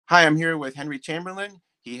Hi, I'm here with Henry Chamberlain.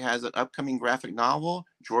 He has an upcoming graphic novel,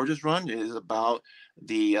 George's Run. It is about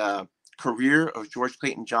the career of George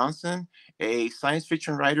Clayton Johnson, a science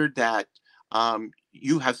fiction writer that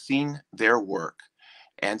you have seen their work.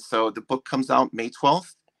 And so the book comes out May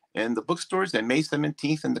 12th in the bookstores and May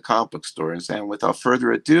 17th in the comic book stores. And without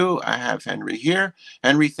further ado, I have Henry here.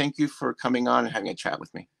 Henry, thank you for coming on and having a chat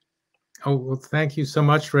with me. Oh, well, thank you so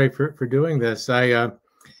much, Ray, for doing this. I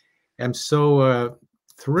am so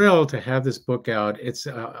thrilled to have this book out. It's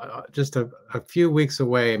just a few weeks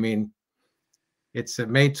away. I mean, it's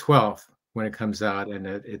May 12th when it comes out, and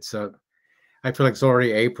it's I feel like it's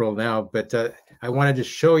already April now, but I wanted to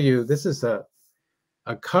show you, this is a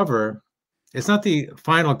cover. It's not the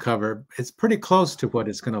final cover. It's pretty close to what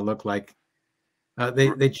it's going to look like.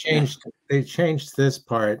 They changed this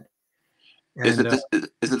part. And, is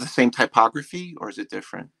it the same typography or is it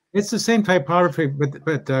different? It's the same typography,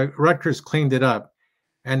 but Rutgers cleaned it up,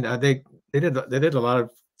 and they did a lot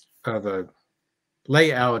of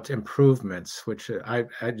layout improvements, which I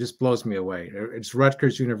just blows me away. It's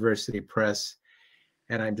Rutgers University Press,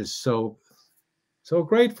 and I'm just so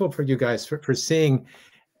grateful for you guys for seeing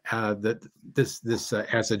this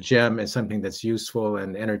as a gem and something that's useful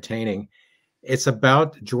and entertaining. It's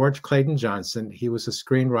about George Clayton Johnson. He was a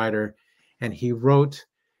screenwriter, and he wrote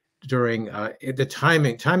during the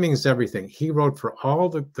timing is everything. He wrote for all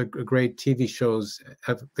the great TV shows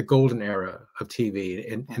of the golden era of TV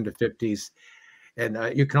in the 50s.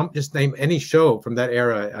 And you can just name any show from that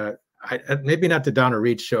era. Maybe not the Donna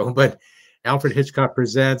Reed show, but Alfred Hitchcock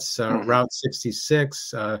Presents, Route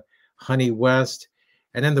 66, Honey West.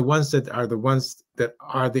 And then the ones that are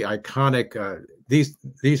the iconic,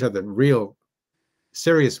 these are the real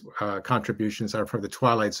serious contributions are from the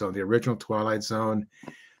Twilight Zone, the original Twilight Zone.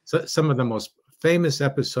 So some of the most famous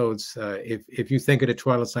episodes, if you think of the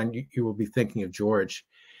Twilight Zone, you will be thinking of George.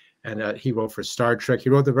 And he wrote for Star Trek. He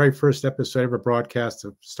wrote the very first episode ever broadcast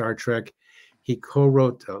of Star Trek. He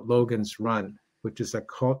co-wrote Logan's Run, which is a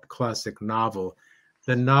cult classic novel.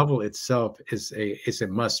 The novel itself is a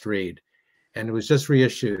must-read, and it was just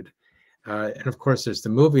reissued. And of course, there's the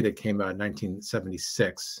movie that came out in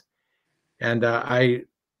 1976. And I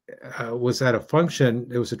was at a function.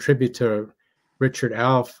 It was a tribute to Richard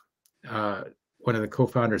Alf, one of the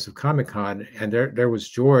co-founders of Comic-Con, and there was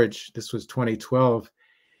George. This was 2012,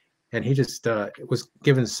 and he just was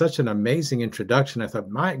given such an amazing introduction. I thought,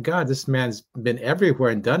 my God, this man's been everywhere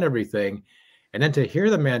and done everything. And then to hear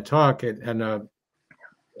the man talk, and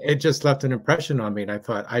it just left an impression on me. And I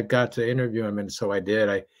thought, I've got to interview him, and so I did.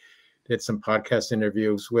 I did some podcast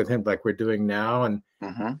interviews with him, like we're doing now, and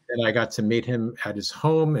then I got to meet him at his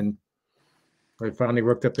home, and I finally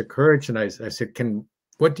worked up the courage, and I said,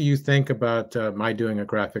 what do you think about my doing a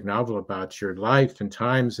graphic novel about your life and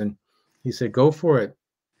times? And he said, go for it.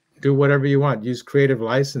 Do whatever you want. Use creative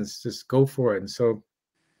license. Just go for it. And so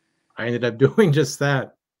I ended up doing just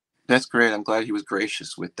that. That's great. I'm glad he was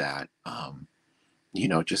gracious with that.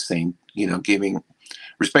 Just saying,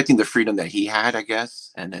 respecting the freedom that he had, I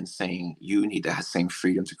guess, and then saying you need that same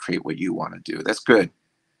freedom to create what you want to do. That's good.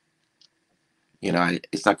 He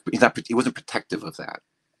wasn't protective of that.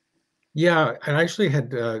 Yeah, I actually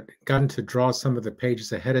had gotten to draw some of the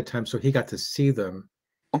pages ahead of time, so he got to see them.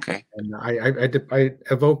 Okay. And I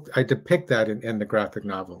depict that in the graphic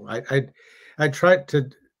novel. I tried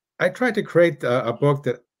to create a book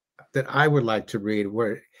that I would like to read,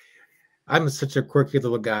 where I'm such a quirky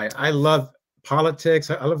little guy. I love politics.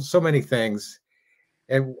 I love so many things,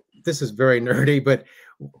 and this is very nerdy, but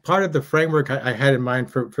part of the framework I had in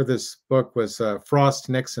mind for this book was Frost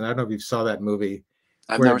Nixon. I don't know if you saw that movie.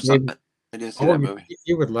 I've never seen that. I didn't see that movie.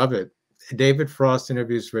 You would love it. David Frost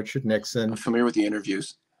interviews Richard Nixon. I'm familiar with the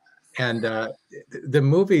interviews. And the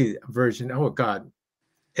movie version, oh God,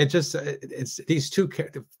 it's these two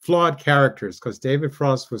flawed characters, because David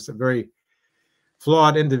Frost was a very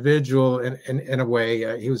flawed individual in a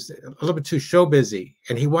way. He was a little bit too show busy,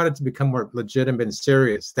 and he wanted to become more legitimate and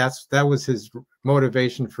serious. That was his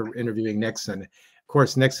motivation for interviewing Nixon. Of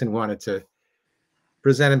course, Nixon wanted to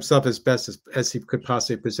present himself as best as he could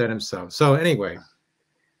possibly present himself. So anyway,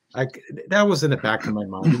 that was in the back of my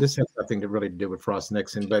mind. This has nothing to really do with Frost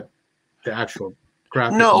Nixon, but the actual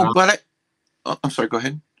graphic novel. But I'm sorry, go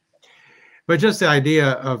ahead. But just the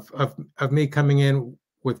idea of me coming in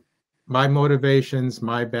with my motivations,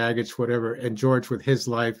 my baggage, whatever, and George with his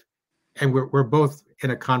life, and we're both in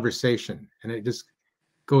a conversation, and it just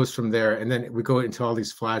goes from there. And then we go into all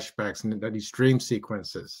these flashbacks and these dream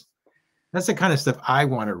sequences. That's the kind of stuff I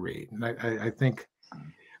want to read. And I think,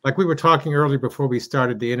 like we were talking earlier before we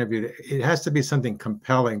started the interview, it has to be something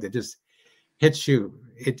compelling that just hits you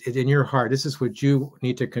it in your heart. This is what you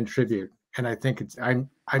need to contribute. And I think I'm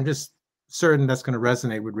just certain that's going to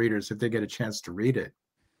resonate with readers if they get a chance to read it.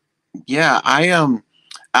 Yeah,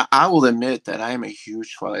 I will admit that I am a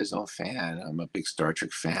huge Twilight Zone fan. I'm a big Star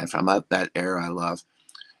Trek fan from that era I love.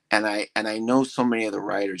 And I know so many of the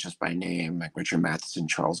writers just by name, like Richard Matheson,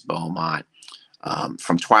 Charles Beaumont,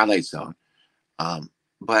 from Twilight Zone.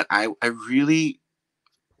 But I really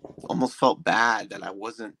almost felt bad that I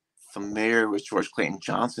wasn't familiar with George Clayton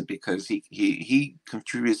Johnson because he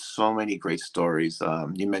contributed so many great stories.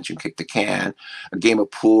 You mentioned Kick the Can, a game of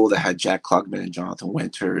pool that had Jack Klugman and Jonathan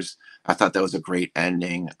Winters. I thought that was a great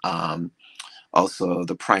ending. Also,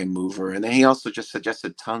 The Prime Mover, and then he also just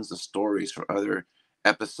suggested tons of stories for other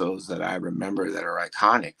episodes that I remember that are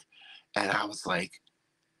iconic. And I was like,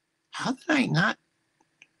 how did I not?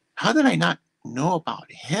 How did I not know about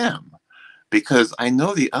him? Because I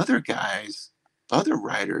know the other guys, other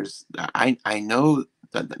writers. I know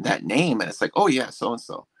that name, and it's like, oh yeah, so and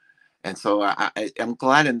so. And so I'm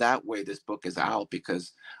glad in that way this book is out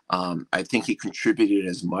because I think he contributed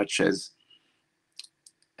as much as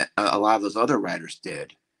a lot of those other writers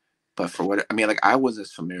did. But for what I mean, like I wasn't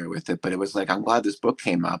as familiar with it, but it was like I'm glad this book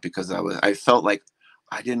came out because I felt like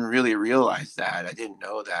I didn't really realize that. I didn't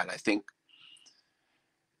know that. I think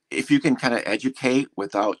if you can kind of educate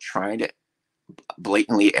without trying to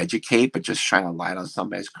blatantly educate, but just shine a light on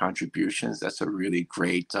somebody's contributions, that's a really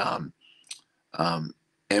great um,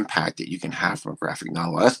 impact that you can have from a graphic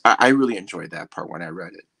novel. I really enjoyed that part when I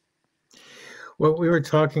read it. Well, we were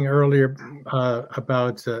talking earlier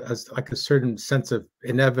about like a certain sense of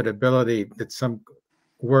inevitability that some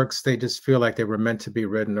works they just feel like they were meant to be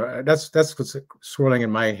written. That's what's swirling in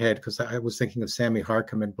my head because I was thinking of Sammy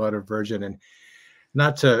Harcum in Blood of Virgin, and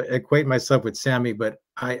not to equate myself with Sammy, but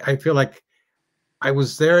I feel like I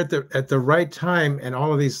was there at the right time, and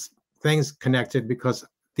all of these things connected because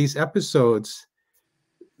these episodes,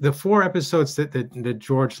 the 4 episodes that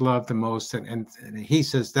George loved the most, and he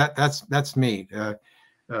says that's me.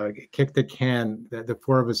 Kick the Can. The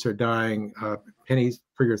 4 of us are dying. Pennies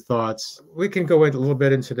for Your Thoughts. We can go a little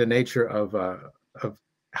bit into the nature of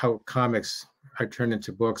how comics are turned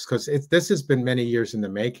into books because this has been many years in the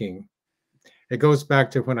making. It goes back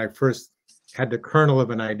to when I first had the kernel of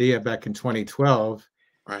an idea back in 2012,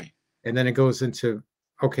 Right. and then it goes into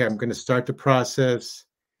okay, I'm going to start the process,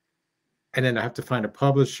 and then I have to find a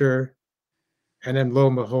publisher, and then lo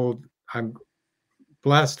and behold, I'm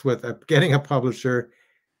blessed with getting a publisher,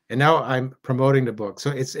 and now I'm promoting the book.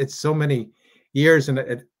 So it's so many years,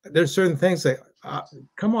 and there's certain things that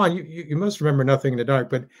come on, you must remember Nothing in the Dark,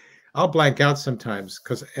 but I'll blank out sometimes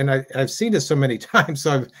because I've seen it so many times,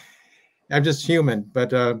 so I'm just human.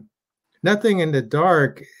 But Nothing in the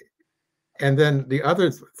Dark, and then the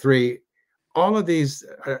other 3, all of these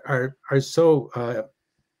are so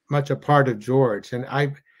much a part of George, and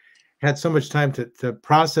I've had so much time to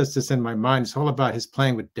process this in my mind. It's all about his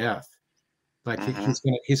playing with death. Like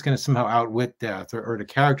Mm-hmm. he's gonna somehow outwit death, or the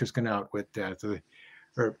character's gonna outwit death,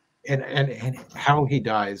 or and how he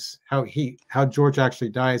dies, how George actually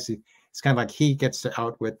dies. It's kind of like he gets to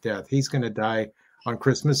outwit death. He's gonna die on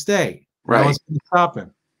Christmas Day. No one's Right. gonna stop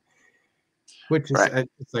him. Which is Right.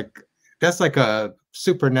 it's like that's like a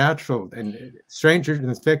supernatural and stranger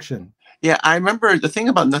than fiction. Yeah, I remember the thing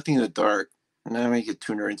about Nothing in the Dark. And then we get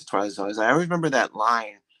tuned into Twilight Zone. Is I always remember that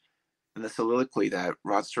line in the soliloquy that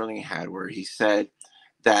Rod Serling had, where he said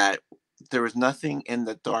that there was nothing in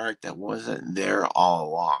the dark that wasn't there all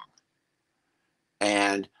along,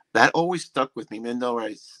 and that always stuck with me. Even though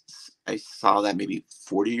I saw that maybe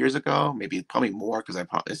 40 years ago, maybe probably more because I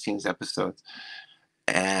probably seen these episodes,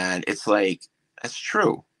 and it's like that's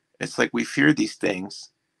true. It's like we fear these things,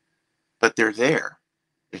 but they're there.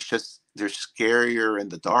 It's just they're scarier in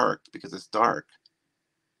the dark because it's dark,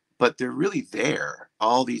 but they're really there.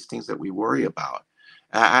 All these things that we worry about.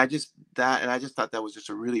 I just thought that was just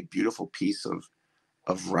a really beautiful piece of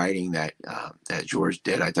writing that that George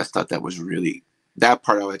did. I just thought that was really that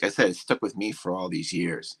part. Like I said, it stuck with me for all these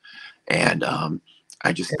years, and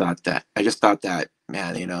I just thought that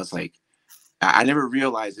man, you know, it's like I never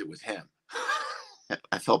realized it was him.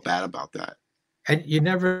 I felt bad about that. And you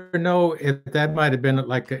never know if that might have been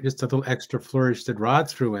like just a little extra flourish that Rod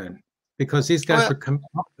threw in, because these guys Well,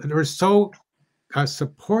 were so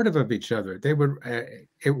supportive of each other. They would,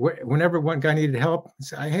 whenever one guy needed help,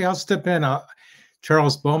 say, hey, I'll step in.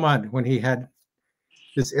 Charles Beaumont, when he had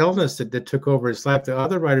this illness that took over his life, the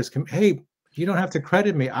other writers come, hey, you don't have to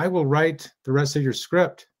credit me. I will write the rest of your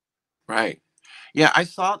script. right. Yeah, I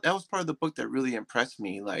saw that was part of the book that really impressed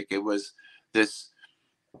me. Like it was this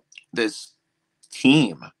this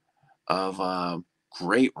team of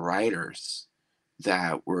great writers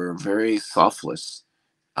that were very selfless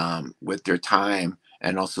with their time,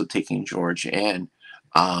 and also taking George in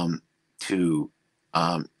to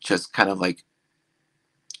just kind of like,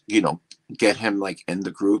 you know, get him like in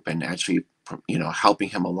the group and actually, you know, helping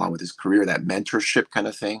him along with his career, that mentorship kind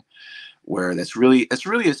of thing, where it's really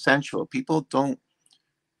essential. People don't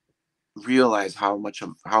realize how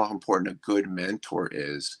important a good mentor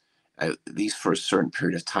is, at least for a certain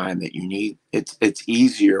period of time that you need. It's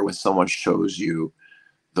easier when someone shows you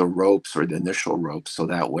the ropes, or the initial ropes, so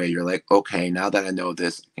that way you're like, okay, now that I know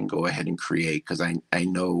this, I can go ahead and create, because I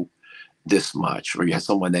know this much. Or you have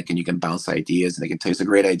someone that you can bounce ideas, and they can tell you it's a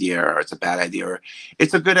great idea, or it's a bad idea, or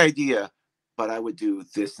it's a good idea, but I would do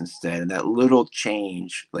this instead. And that little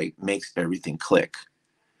change like makes everything click.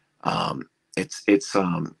 um it's it's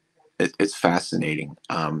um it's fascinating.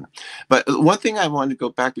 But one thing I wanted to go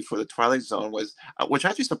back before the Twilight Zone was, which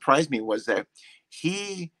actually surprised me, was that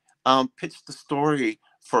he pitched the story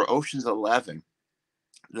for Ocean's 11,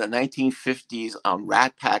 the 1950s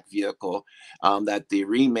Rat Pack vehicle, that the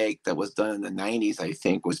remake that was done in the 90s, I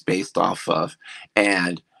think, was based off of.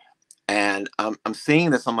 And I'm seeing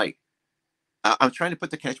this, I'm like, I'm trying to put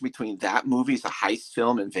the connection between that movie, it's a heist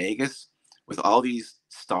film in Vegas with all these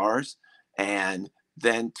stars, and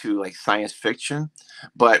then to like science fiction.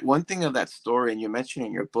 But one thing of that story, and you mentioned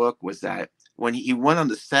in your book, was that when he went on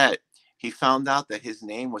the set, he found out that his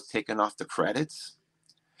name was taken off the credits.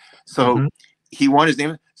 So Hmm. he wanted his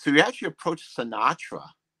name. So he actually approached Sinatra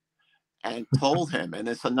and told him, and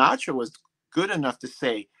then Sinatra was good enough to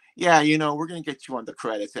say, "Yeah, you know, we're going to get you on the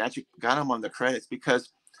credits." They actually got him on the credits,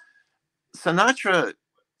 because Sinatra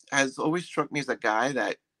has always struck me as a guy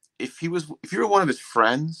that, if you were one of his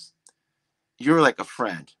friends, you were like a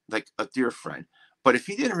friend, like a dear friend. But if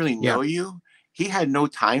he didn't really Yeah. know you, he had no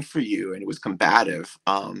time for you, and it was combative.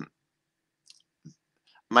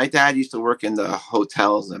 My dad used to work in the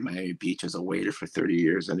hotels in Miami Beach as a waiter for 30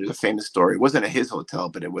 years. And there's a famous story. It wasn't at his hotel,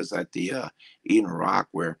 but it was at the Eden Rock,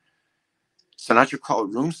 where Sinatra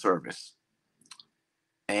called room service.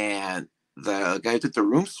 And the guy who took the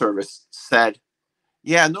room service said,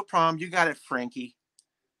 "Yeah, no problem. You got it, Frankie."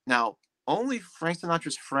 Now, only Frank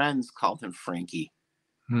Sinatra's friends called him Frankie.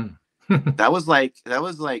 Hmm. That was like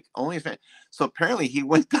only a fan. So apparently he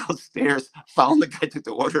went downstairs, found the guy, took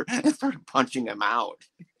the order, and started punching him out.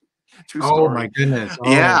 True Oh my story. goodness. Oh,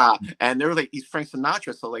 Yeah. And they were like, he's Frank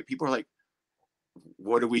Sinatra. So like people are like,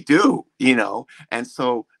 what do we do? You know? And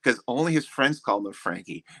so, because only his friends called him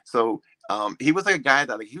Frankie. So he was like a guy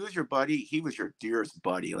that, like, he was your buddy, he was your dearest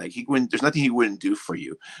buddy. Like, he wouldn't, there's nothing he wouldn't do for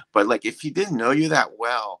you. But like if he didn't know you that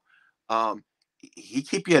well, um, he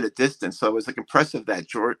keep you at a distance. So it was like impressive that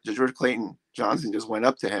George Clayton Johnson just went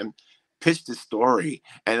up to him, pitched his story,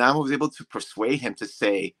 and I was able to persuade him to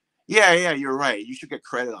say, "Yeah, yeah, you're right. You should get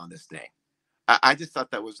credit on this thing." I just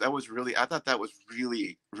thought that was really, I thought that was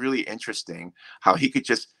really, really interesting, how he could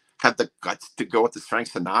just have the guts to go with this Frank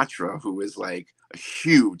Sinatra, who is like a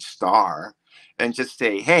huge star, and just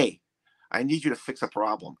say, "Hey, I need you to fix a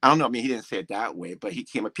problem." I don't know. I mean, he didn't say it that way, but he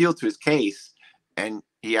came appealed to his case, and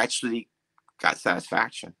he actually got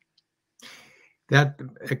satisfaction. that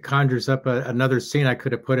it conjures up another scene I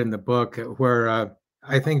could have put in the book where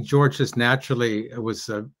I think George just naturally was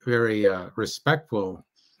very respectful,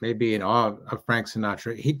 maybe in awe of Frank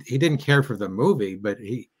Sinatra. He didn't care for the movie, but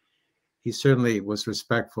he certainly was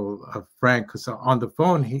respectful of Frank, because on the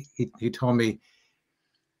phone he told me,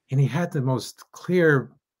 and he had the most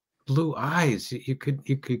clear blue eyes you could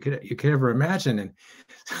ever imagine, and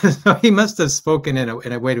so he must have spoken in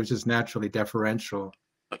a way that was just naturally deferential.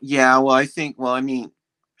 Yeah, well, I think, well, I mean,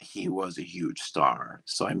 he was a huge star,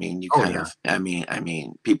 so I mean, you Oh kind yeah, of, I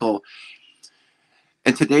mean, people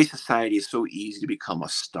in today's society, it's so easy to become a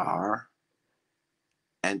star,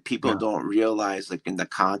 and people yeah. don't realize, like, in the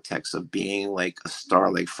context of being like a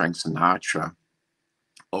star like Frank Sinatra,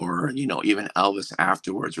 or even Elvis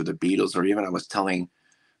afterwards, or the Beatles, or even, I was telling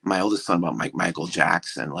my oldest son about Michael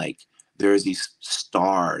Jackson. Like, there's these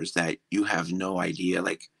stars that you have no idea,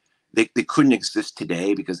 like, they couldn't exist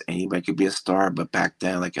today because anybody could be a star, but back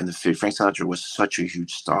then, like in the Frank Sinatra was such a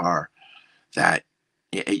huge star that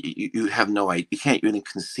you have no idea, you can't even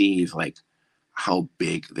conceive like how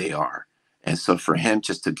big they are. And so for him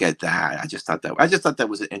just to get that, I just thought that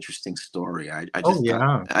was an interesting story. Oh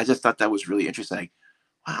yeah. I just thought that was really interesting. Like,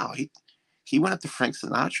 wow, he went up to Frank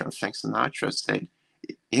Sinatra, and Frank Sinatra said,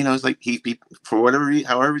 it's like he for whatever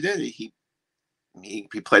however he did it, he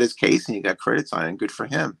played his case, and he got credits on it, and good for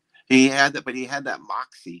him. He had that, but he had that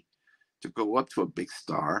moxie to go up to a big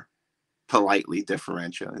star, politely,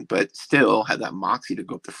 differentially, but still had that moxie to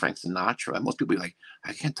go up to Frank Sinatra. And most people be like,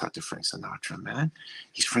 I can't talk to Frank Sinatra, man.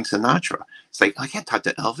 He's Frank Sinatra. It's like, I can't talk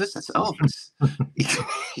to Elvis. That's Elvis.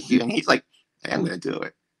 And he's like, hey, I'm going to do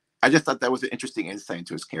it. I just thought that was an interesting insight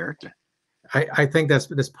into his character. I think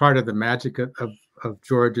that's part of the magic of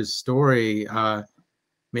George's story.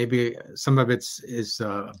 Maybe some of it's is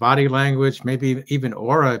body language, maybe even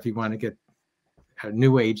aura, if you want to get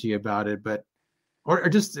new agey about it, but or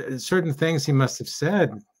just certain things he must have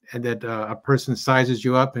said, and that a person sizes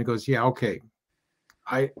you up and goes, yeah, okay,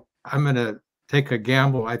 I'm gonna take a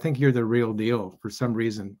gamble. I think you're the real deal. For some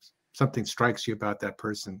reason, something strikes you about that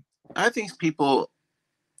person. I think people,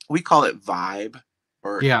 we call it vibe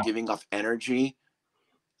or Yeah, giving off energy.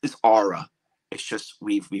 It's aura. It's just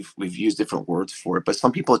we've used different words for it, but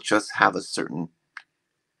some people just have a certain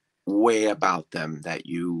way about them that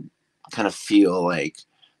you kind of feel like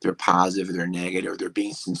they're positive, they're negative, they're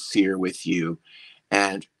being sincere with you.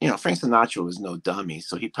 And Frank Sinatra was no dummy,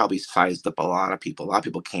 so he probably sized up a lot of people. A lot of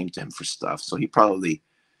people came to him for stuff, so he probably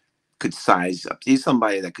could size up. He's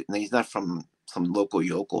somebody that he's not from some local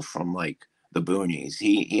yokel from like the boonies.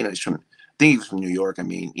 He's from, I think he was from New York. I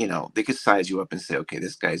mean, they could size you up and say, okay,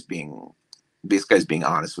 this guy's being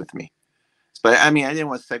honest with me. But I mean, I didn't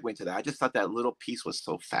want to segue into that. I just thought that little piece was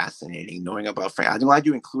so fascinating, knowing about Frank. I'm glad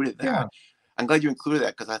you included that. yeah. I'm glad you included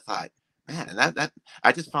that, because I thought, man, and that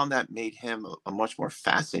I just found that made him a much more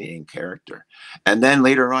fascinating character. And then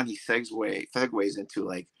later on, he segues into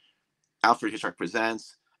like Alfred Hitchcock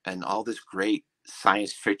Presents and all this great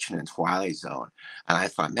science fiction and Twilight Zone. And I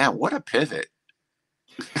thought, man, what a pivot.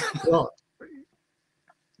 Well,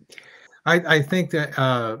 I think that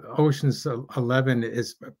Ocean's 11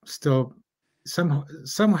 is still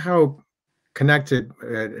somehow connected,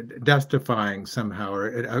 death-defying somehow, or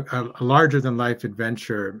a larger than life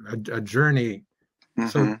adventure, a journey. Mm-hmm.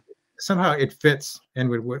 So somehow it fits in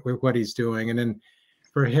with what he's doing. And then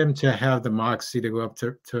for him to have the moxie to go up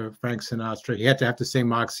to Frank Sinatra, he had to have the same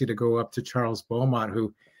moxie to go up to Charles Beaumont,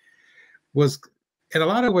 who was in a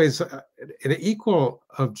lot of ways an equal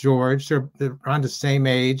of George. They're around the same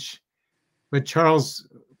age, but Charles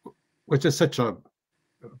was just such a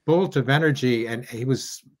bolt of energy, and he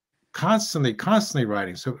was constantly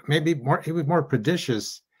writing. So maybe he was more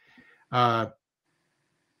prodigious. But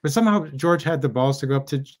somehow George had the balls to go up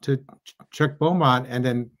to Chuck Beaumont and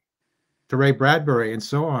then to Ray Bradbury and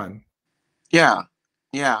so on. Yeah,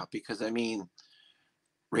 because I mean,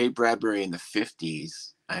 Ray Bradbury in the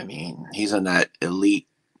 50s, I mean, he's on that elite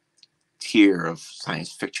tier of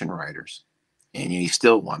science fiction writers, and he's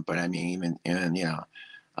still one. But I mean,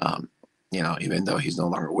 even though he's no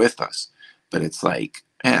longer with us, but it's like,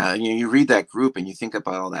 yeah, you read that group and you think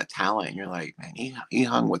about all that talent, and you're like, man, he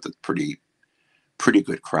hung with a pretty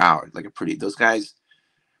good crowd, like those guys.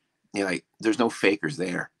 Like there's no fakers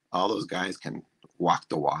there. All those guys can walk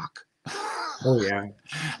the walk. Oh yeah.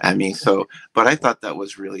 I mean, but I thought that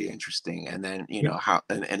was really interesting. And then how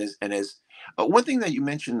and his one thing that you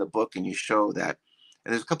mentioned in the book, and you show that,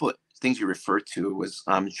 and there's a couple of things you referred to, was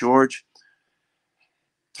George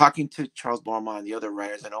talking to Charles Beaumont and the other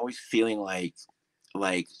writers, and always feeling like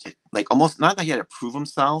almost not that he had to prove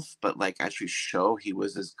himself, but like actually show he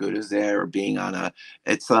was as good as there, or being on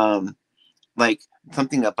it's like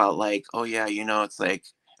something about like, oh yeah, it's like,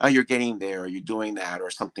 oh, you're getting there, or you're doing that, or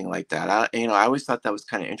something like that. I always thought that was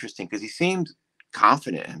kind of interesting, because he seemed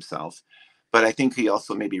confident in himself, but I think he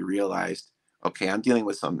also maybe realized, okay, I'm dealing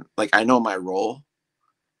with I know my role,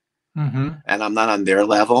 mm-hmm. and I'm not on their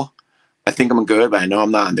level. I think I'm good, but I know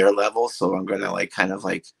I'm not on their level, so I'm gonna kind of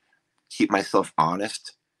keep myself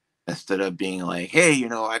honest, instead of being like, hey,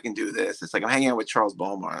 I can do this. It's like I'm hanging out with Charles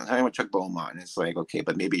Beaumont, I'm hanging with Chuck Beaumont, and it's like, okay,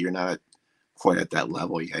 but maybe you're not quite at that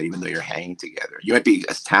level yet, even though you're hanging together. You might be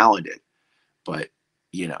as talented, but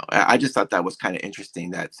I just thought that was kind of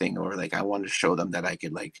interesting, that thing, or like I wanted to show them that I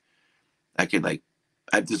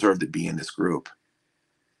deserve to be in this group.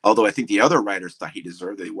 Although I think the other writers thought he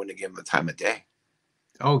deserved it, they wouldn't give him the time of day.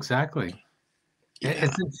 Oh, exactly. Yeah.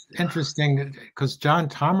 It's interesting because John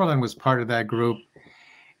Tomerlin was part of that group,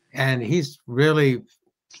 and he's really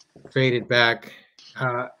faded back.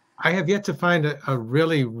 I have yet to find a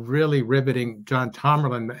really, really riveting John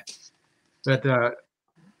Tomerlin, but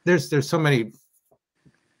there's so many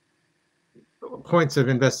points of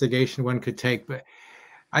investigation one could take. But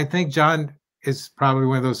I think John is probably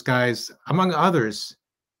one of those guys, among others,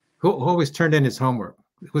 who always turned in his homework.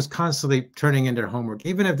 Was constantly turning in their homework,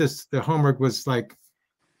 even if the homework was like,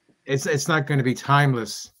 it's not going to be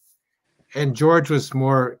timeless. And George was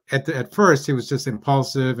more at first he was just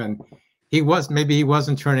impulsive, and maybe he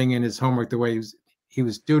wasn't turning in his homework the way he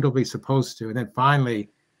was dutifully supposed to. And then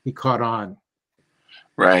finally he caught on.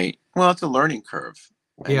 Right. Well, it's a learning curve.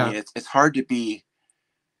 I Yeah, mean, it's hard to be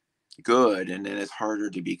good, and then it's harder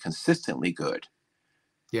to be consistently good.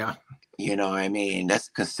 yeah. You know, I mean, that's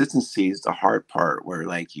consistency is the hard part, where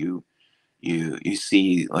like you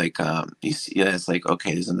see like you see, yeah, it's like,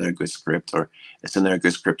 okay, there's another good script, or it's another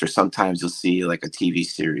good script, or sometimes you'll see like a TV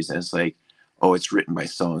series and it's like, oh, it's written by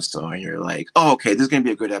so and so, and you're like, oh, okay, this is gonna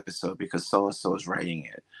be a good episode because so and so is writing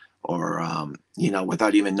it, or you know,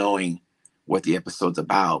 without even knowing what the episode's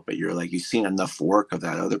about, but you're like, you've seen enough work of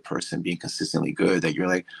that other person being consistently good that you're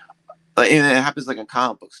like, and it happens like in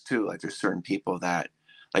comic books too. Like there's certain people that,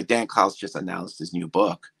 like Dan Klaus just announced his new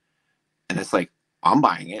book, and it's like, I'm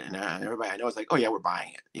buying it, and everybody I know is like, oh yeah, we're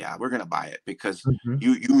buying it. Yeah, we're gonna buy it because Mhm.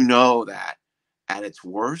 you know that at its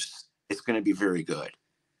worst, it's gonna be very good.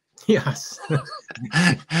 Yes.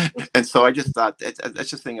 And so I just thought that's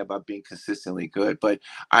just the thing about being consistently good. But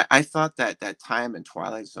I thought that that time in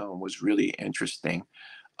Twilight Zone was really interesting,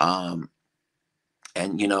 um,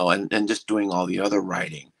 and you know, and just doing all the other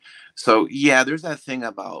writing. So yeah, there's that thing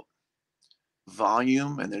about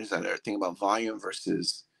volume, and there's that other thing about volume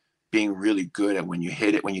versus being really good at when you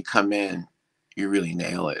hit it, when you come in, you really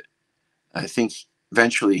nail it. I think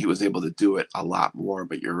eventually he was able to do it a lot more,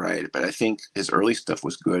 but you're right. But I think his early stuff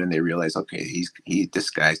was good, and they realized, okay, this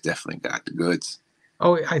guy's definitely got the goods.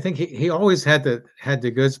 Oh, I think he always had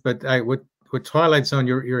the goods, but I with Twilight Zone,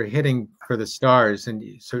 you're hitting for the stars, and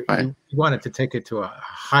so Right. you wanted to take it to a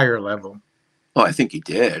higher level. Oh, I think he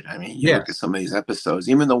did. I mean, you look at Yes. some of these episodes,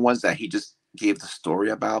 even the ones that he just gave the story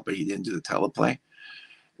about, but he didn't do the teleplay.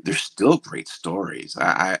 They're still great stories.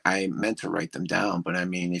 I meant to write them down, but I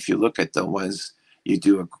mean, if you look at the ones, you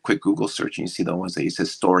do a quick Google search and you see the ones that he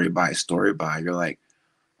says story by, you're like,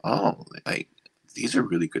 oh, like these are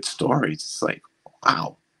really good stories. It's like,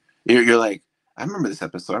 wow. You're like, I remember this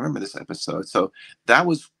episode. I remember this episode. So that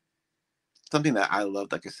was something that I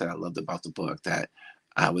loved. Like I said, I loved about the book, that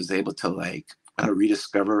I was able to like kind of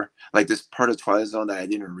rediscover like this part of Twilight Zone that I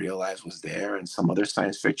didn't realize was there, and some other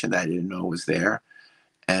science fiction that I didn't know was there.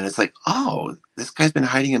 And it's like, oh, this guy's been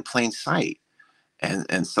hiding in plain sight.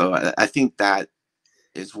 And so I think that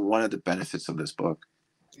is one of the benefits of this book.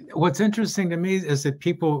 What's interesting to me is that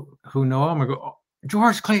people who know him go, "Oh,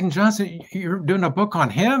 George Clayton Johnson, you're doing a book on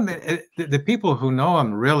him." The people who know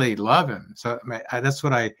him really love him. So that's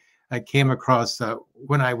what I came across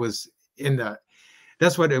when I was in the.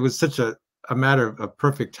 That's what it was such a matter of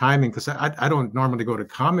perfect timing, because I don't normally go to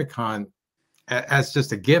Comic-Con as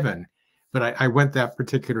just a given, but I went that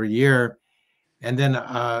particular year, and then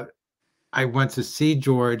I went to see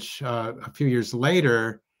George a few years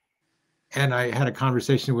later, and I had a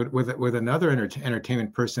conversation with another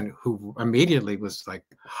entertainment person who immediately was like,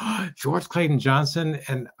 oh, George Clayton Johnson,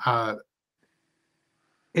 and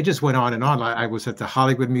it just went on and on. I was at the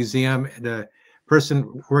Hollywood Museum. The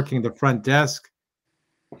person working the front desk,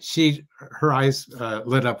 her eyes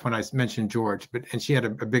lit up when I mentioned George, and she had a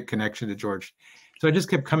big connection to George, so I just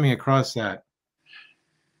kept coming across that.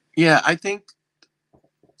 Yeah, I think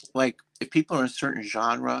like if people are in a certain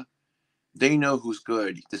genre, they know who's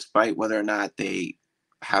good, despite whether or not they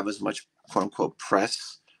have as much quote unquote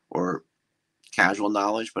press or casual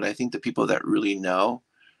knowledge. But I think the people that really know.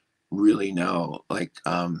 Like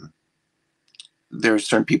there are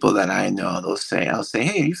certain people that I know, I'll say,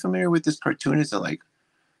 hey, are you familiar with this cartoonist? And like,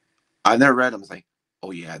 I've never read them. It's like,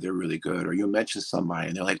 oh yeah, they're really good. Or you mention somebody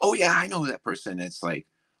and they're like, oh yeah, I know that person. And it's like,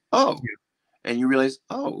 oh, and you realize,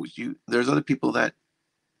 oh, there's other people that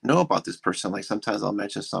know about this person. Like sometimes I'll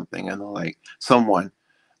mention something and they'll like someone,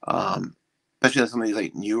 um, especially some of these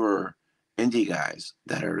like newer indie guys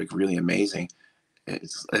that are like really amazing.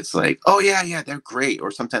 It's like, oh yeah, yeah, they're great.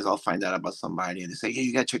 Or sometimes I'll find out about somebody and they say, hey,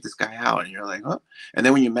 you gotta check this guy out, and you're like, huh? And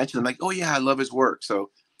then when you mention them, like, oh yeah, I love his work. So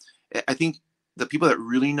I think the people that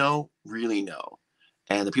really know,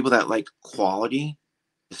 and the people that like quality,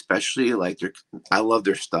 especially like I love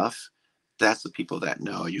their stuff. That's the people that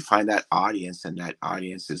know. You find that audience, and that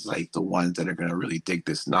audience is like the ones that are going to really dig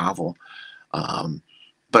this novel. Um,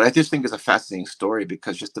 but I just think it's a fascinating story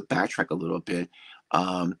because, just to backtrack a little bit,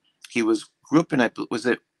 he grew up in, was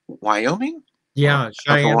it Wyoming or Yeah,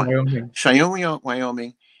 Cheyenne, Wyoming. Cheyenne,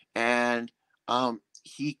 Wyoming, and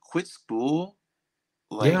he quit school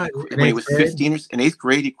like Yeah, in when he eighth was grade. 15 in eighth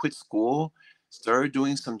grade. He quit school, started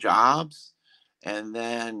doing some jobs, and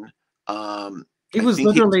then He I was think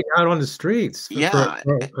literally out on the streets yeah,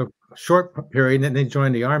 for a short period, and then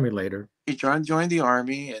joined the army later. he joined the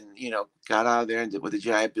army, and got out of there and did with the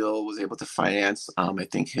GI Bill, was able to finance I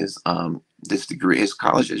think his this degree, his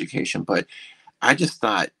college education. But I just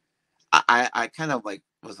thought I kind of like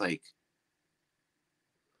was like,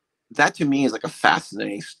 that to me is like a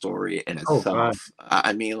fascinating story in Oh God. itself.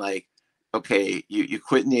 I mean, like, okay, you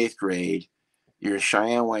quit in the eighth grade, you're in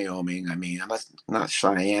Cheyenne, Wyoming. I mean, I'm not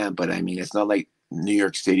Cheyenne, but I mean, it's not like New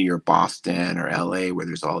York City or Boston or LA where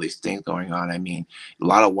there's all these things going on. I mean, a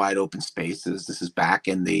lot of wide open spaces. This is back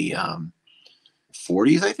in the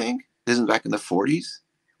 40s, I think. This is back in the 40s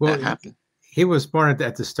Well, that happened. he was born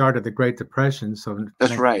at the start of the Great Depression, so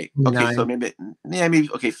That's right. Okay, so 1929. maybe, yeah, maybe,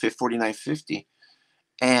 okay, 49, 50.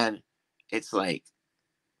 And it's like,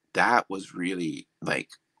 that was really like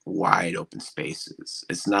wide open spaces.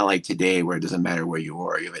 It's not like today where it doesn't matter where you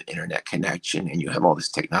are, you have an internet connection and you have all this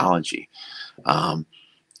technology. Um,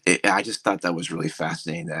 I just thought that was really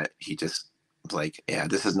fascinating that he just was like, yeah,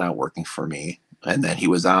 this is not working for me. And then he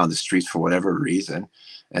was out on the streets for whatever reason.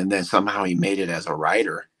 And then somehow he made it as a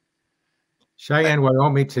writer. I, Cheyenne,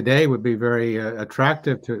 Wyoming today would be very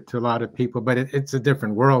attractive to a lot of people, but it's a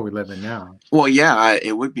different world we live in now. well, yeah,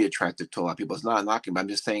 it would be attractive to a lot of people. It's not knocking, but I'm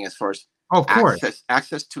just saying as far as Oh, of course,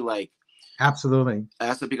 access to like, absolutely.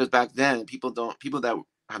 that's because back then people that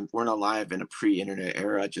weren't alive in a pre-internet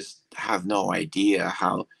era just have no idea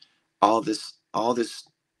how all this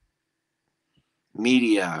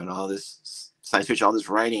media and all this science fiction, all this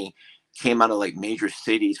writing came out of like major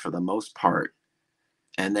cities for the most part,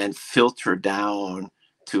 and then filtered down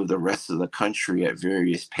to the rest of the country at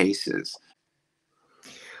various paces.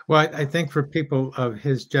 Well, I think for people of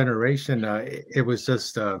his generation, it was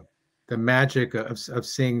just the magic of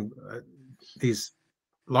seeing these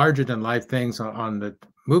larger than life things on the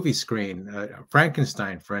movie screen.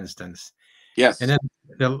 Frankenstein, for instance, and Yes. then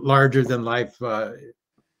the larger than life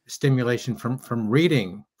stimulation from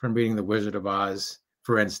reading The Wizard of Oz,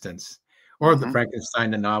 for instance, or the Hmm.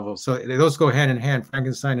 Frankenstein the novel. So those go hand in hand.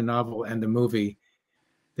 Frankenstein the novel and the movie,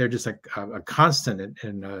 they're just like a constant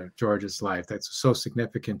in George's life. That's so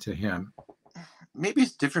significant to him. Maybe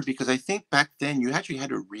it's different because I think back then you actually had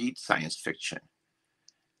to read science fiction,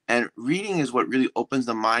 and reading is what really opens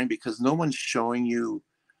the mind because no one's showing you.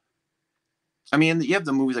 I mean, you have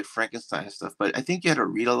the movies like Frankenstein and stuff, but I think you had to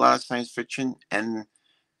read a lot of science fiction, and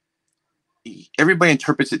everybody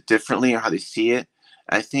interprets it differently or how they see it.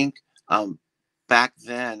 I think back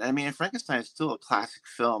then, I mean, Frankenstein is still a classic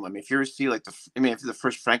film. I mean, if you ever see like if the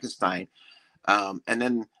first Frankenstein, and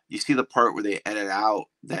then you see the part where they edit out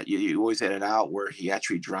that you always edit out where he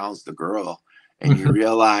actually drowns the girl, and you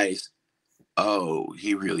realize, oh,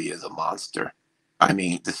 he really is a monster. I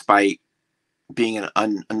mean, despite being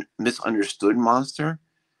an misunderstood monster,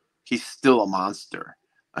 he's still a monster.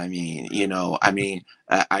 I mean, I mean,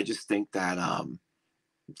 I just think that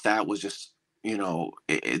that was just,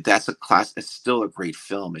 that's a class. It's still a great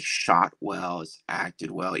film. It's shot well. It's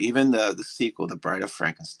acted well. Even the sequel, The Bride of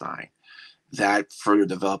Frankenstein, that further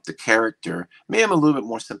developed the character, made him a little bit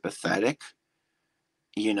more sympathetic.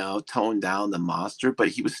 Toned down the monster, but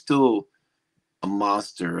he was still a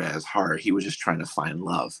monster at his heart. He was just trying to find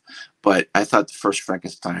love. But I thought the first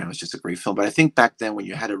Frankenstein was just a great film. But I think back then when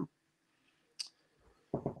you had to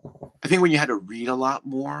read a lot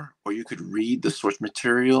more, or you could read the source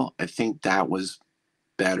material, I think that was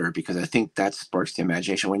better because I think that sparks the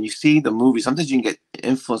imagination. When you see the movie, sometimes you can get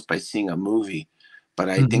influenced by seeing a movie, but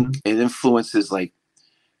I think Mhm. it influences like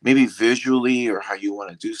maybe visually or how you want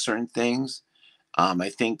to do certain things. I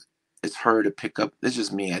think it's hard to pick up. This is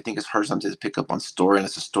just me. I think it's hard sometimes to pick up on story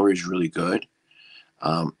unless the story is really good.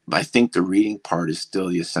 But I think the reading part is still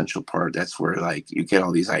the essential part. That's where like you get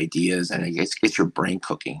all these ideas and it gets your brain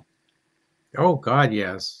cooking. Oh God,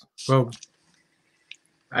 yes. Well,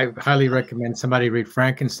 I highly recommend somebody read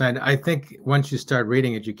Frankenstein. I think once you start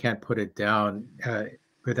reading it, you can't put it down.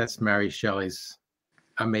 But that's Mary Shelley's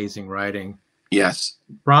amazing writing. Yes,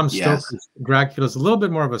 Bram yes, Stoker's Dracula is a little bit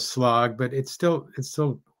more of a slog, but it's still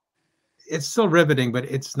riveting, but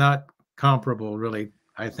it's not comparable, really,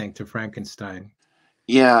 I think, to Frankenstein.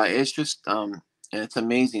 yeah. It's just and it's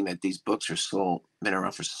amazing that these books are so been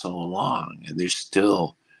around for so long and they're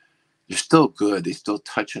still good. They still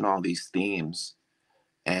touch on all these themes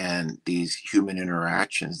and these human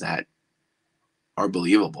interactions that are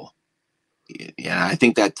believable. Yeah, I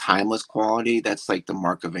think that timeless quality, that's like the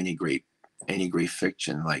mark of any great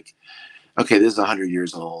fiction. Like, okay, this is 100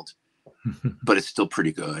 years old, but it's still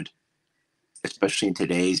pretty good, especially in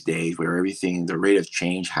today's days where the rate of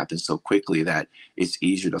change happens so quickly that it's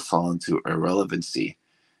easier to fall into irrelevancy,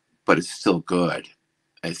 but it's still good.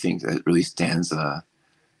 I think that really stands a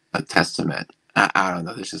testament. I don't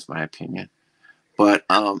know. This is my opinion, but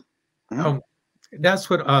mhm. Oh, that's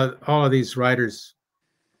what all of these writers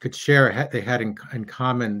could share. They had in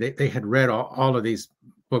common. They had read all of these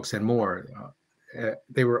books and more.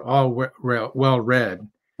 They were all well read.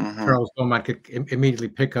 Mm-hmm. Charles Beaumont could immediately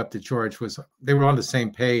pick up that George was. They were on the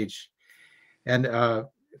same page, and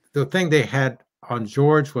the thing they had on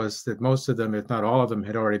George was that most of them, if not all of them,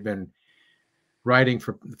 had already been writing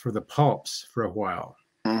for the pulps for a while.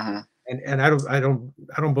 Mm-hmm. And I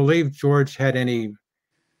don't believe George had any.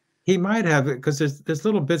 He might have, because there's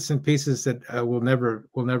little bits and pieces that we'll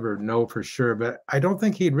never know for sure. But I don't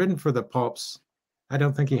think he'd written for the pulps. I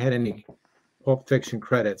don't think he had any Pulp Fiction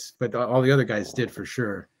credits, but all the other guys did for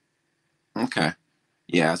sure. Okay.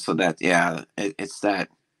 Yeah. So that, yeah, it's like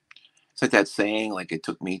that saying, like, it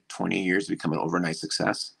took me 20 years to become an overnight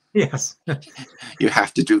success. Yes. You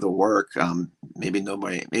have to do the work.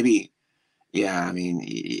 Maybe, yeah, I mean,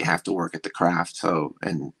 you have to work at the craft. So,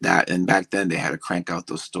 and back then they had to crank out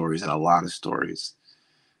those stories, and a lot of stories.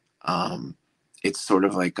 Um, it's sort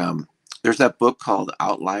of like, there's that book called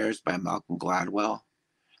Outliers by Malcolm Gladwell.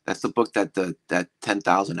 That's the book that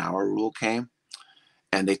 10,000 hour rule came.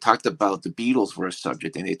 And they talked about the Beatles were a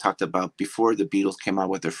subject, and they talked about before the Beatles came out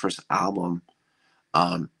with their first album,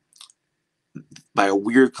 um, by a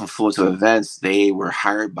weird confluence of events, they were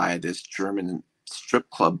hired by this German strip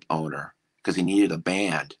club owner because he needed a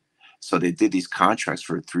band. So they did these contracts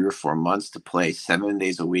for 3 or 4 months to play 7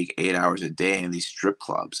 days a week, 8 hours a day in these strip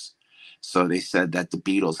clubs. So they said that the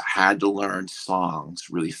Beatles had to learn songs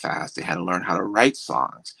really fast. They had to learn how to write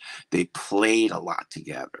songs. They played a lot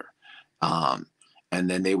together. Um, and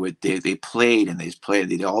then they played and they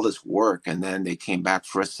did all this work, and then they came back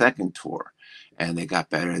for a second tour and they got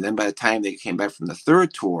better. And then by the time they came back from the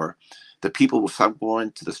third tour, the people would stop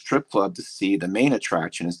going to the strip club to see the main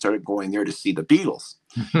attraction and started going there to see the Beatles.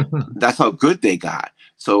 That's how good they got.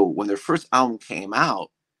 So when their first album came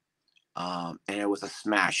out, and it was a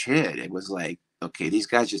smash hit, it was like, okay, these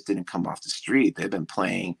guys just didn't come off the street. They've been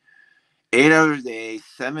playing 8 hours a day,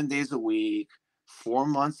 7 days a week, 4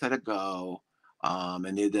 months at a go.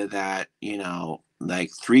 And they did that,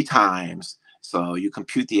 like 3 times. So you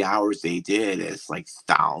compute the hours they did, it's like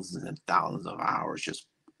thousands and thousands of hours just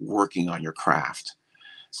working on your craft.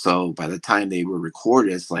 So by the time they were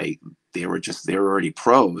recorded, it's like they were already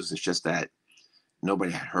pros. It's just that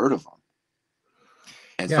nobody had heard of them.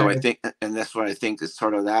 And Yeah. so I think, and that's what I think is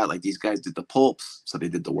sort of that. Like, these guys did the pulps, so they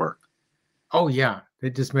did the work. Oh yeah.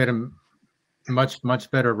 They just made them much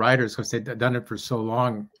better writers because they'd done it for so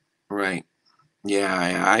long. Right.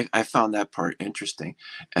 Yeah, I found that part interesting.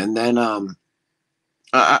 And then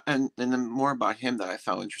and then more about him that I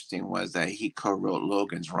found interesting was that he co-wrote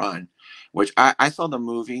Logan's Run, which I saw the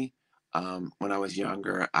movie when I was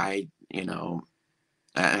younger. I haven't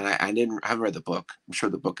read the book. I'm sure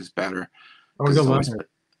the book is better Oh, because you'll it's love always,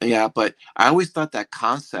 it. yeah. But I always thought that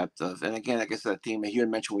concept of, and again, I guess that theme that you had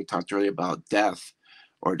mentioned, we talked earlier about death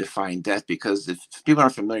or defying death, because if people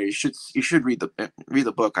aren't familiar, you should read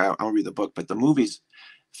the book. I'll read the book, but the movie's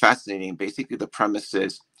fascinating. Basically, the premise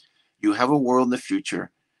is you have a world in the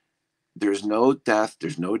future. There's no death,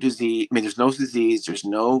 there's no disease. I mean, there's no disease, there's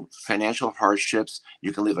no financial hardships.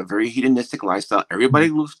 You can live a very hedonistic lifestyle. Everybody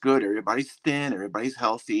looks good, everybody's thin, everybody's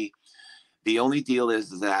healthy. The only deal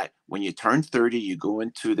is that when you turn 30, you go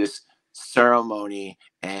into this ceremony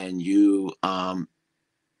and you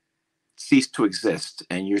cease to exist,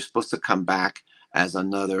 and you're supposed to come back as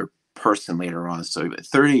another person later on. So at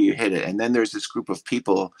 30, you hit it. And then there's this group of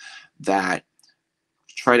people that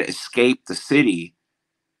try to escape the city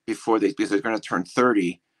because they're going to turn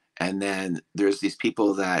 30. And then there's these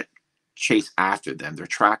people that chase after them. They're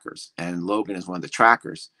trackers, and Logan is one of the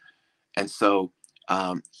trackers. And so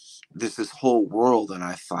there's this whole world, and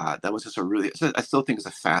I thought that was just I still think it's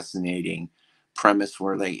a fascinating premise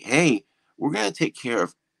where, like, hey, we're going to take care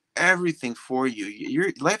of everything for you.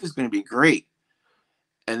 Your life is going to be great.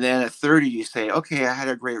 And then at 30, you say, okay, I had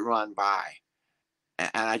a great run, bye. And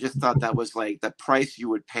I just thought that was like the price you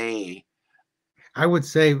would pay. I would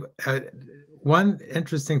say one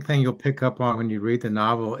interesting thing you'll pick up on when you read the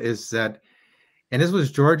novel is that, and this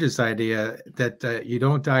was George's idea, that you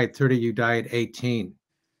don't die at 30, you die at 18.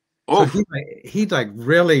 So Oh, he like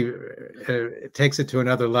really takes it to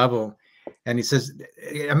another level, and he says,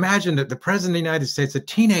 "Imagine that the president of the United States, a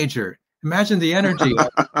teenager. Imagine the energy,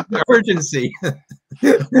 the urgency."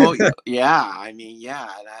 well, yeah. I mean, yeah,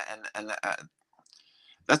 and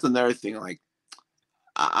that's another thing. Like,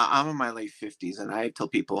 I'm in my late 50s, and I tell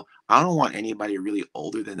people I don't want anybody really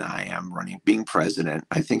older than I am being president.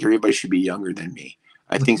 I think everybody should be younger than me.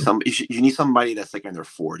 I think you need somebody that's like in their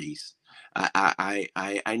 40s.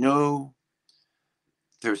 I know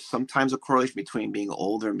there's sometimes a correlation between being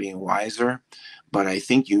older and being wiser, but I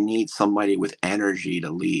think you need somebody with energy to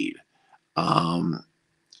lead. Um,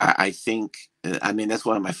 I think, I mean, that's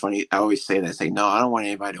one of my funny, I always say that. I say, no, I don't want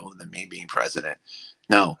anybody older than me being president.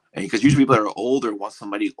 No, and because usually people that are older want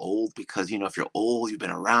somebody old because if you're old, you've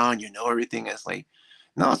been around, you know everything. It's like,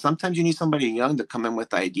 no, sometimes you need somebody young to come in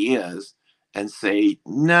with ideas and say,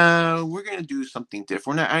 no, we're going to do something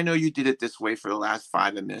different. I know you did it this way for the last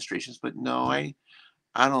 5 administrations, but no, I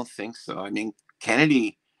don't think so.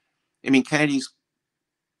 Kennedy's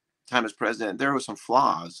time as president, there were some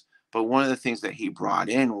flaws, but one of the things that he brought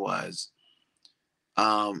in was,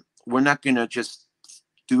 we're not going to just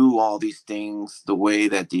do all these things the way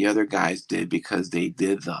that the other guys did because they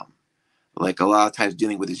did them. Like a lot of times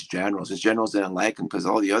dealing with his generals didn't like him because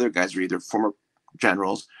all the other guys were either former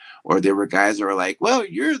generals or they were guys that were like, well,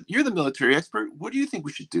 you're the military expert. What do you think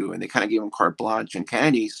we should do? And they kind of gave him carte blanche. And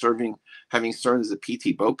Kennedy, having served as a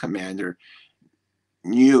PT boat commander,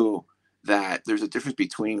 knew that there's a difference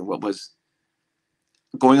between what was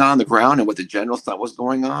going on the ground and what the generals thought was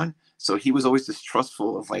going on. So he was always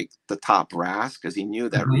distrustful of like the top brass because he knew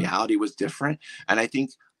that Mhm. reality was different. And I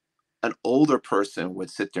think an older person would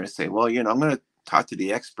sit there and say, well, I'm going to talk to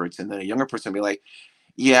the experts. And then a younger person would be like,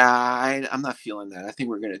 yeah, I'm not feeling that. I think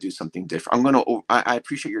we're going to do something different. I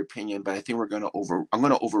appreciate your opinion, but I think I'm going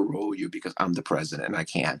to overrule you because I'm the president and I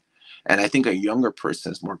can. And I think a younger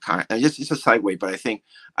person is more kind. And just a sideway, but I think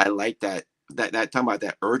I like that talking about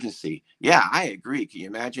that urgency. Yeah, I agree. Can you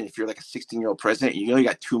imagine if you're like a 16-year-old president and you only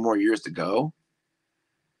got 2 more years to go?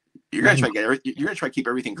 You're gonna Mhm. try to you're gonna try to keep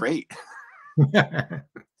everything great. you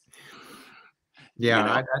Yeah,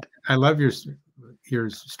 know. I love your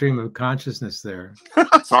stream of consciousness there.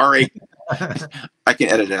 Sorry, I can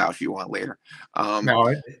edit it out if you want later.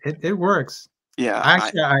 No, it works. Yeah,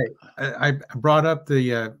 Actually, I brought up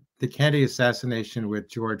the Kennedy assassination with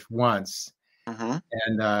George once, mhm.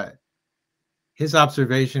 and his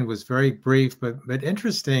observation was very brief but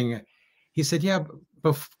interesting. He said, "Yeah,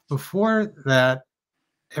 before that,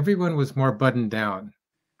 everyone was more buttoned down."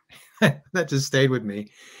 That just stayed with me.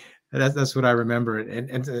 That's what I remember,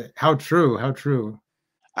 and how true, how true.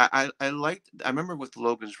 I remember with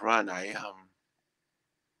Logan's run, I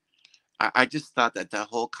just thought that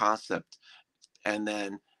whole concept, and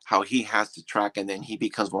then how he has to track, and then he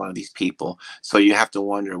becomes one of these people. So you have to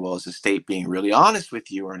wonder, well, is the state being really honest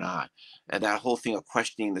with you or not? And that whole thing of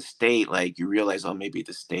questioning the state, like you realize, oh, maybe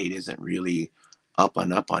the state isn't really up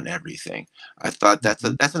on everything. I thought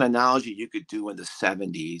Mhm. that's an analogy you could do in the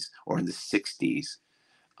 70s or in the 60s,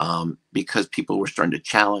 because people were starting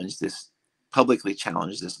to publicly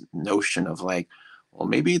challenge this notion of like, well,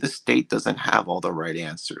 maybe the state doesn't have all the right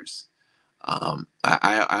answers. I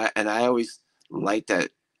always like that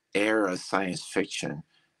era of science fiction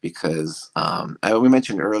because, we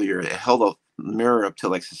mentioned earlier, it held a mirror up to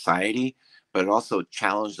like society, but it also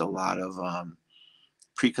challenged a lot of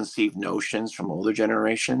preconceived notions from older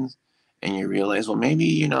generations. And you realize, well, maybe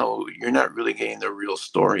you're not really getting the real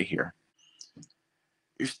story here.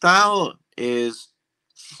 Your style is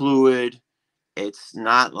fluid. It's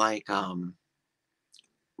not like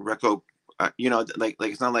Greco, like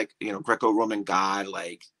it's not like Greco-Roman God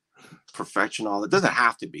like perfection. All it doesn't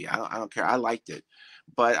have to be. I don't care. I liked it,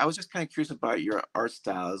 but I was just kind of curious about your art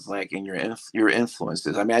styles, like and your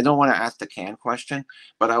influences. I mean, I don't want to ask the can question,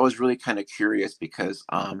 but I was really kind of curious because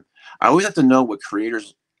I always have to know what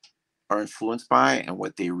creators are influenced by and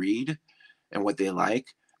what they read and what they like,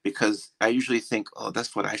 because I usually think, oh,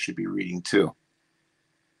 that's what I should be reading too.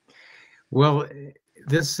 Well,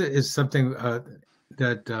 this is something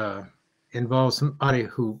that involves somebody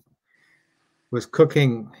who was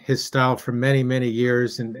cooking his style for many, many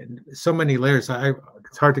years and so many layers.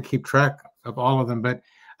 It's hard to keep track of all of them, but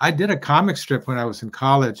I did a comic strip when I was in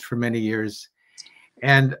college for many years.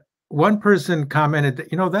 And one person commented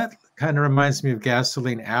that, that kind of reminds me of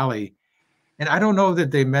Gasoline Alley. And I don't know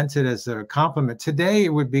that they meant it as a compliment. Today,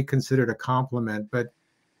 it would be considered a compliment, but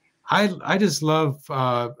I just love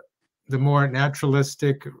the more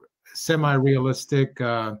naturalistic, semi-realistic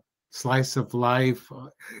slice of life,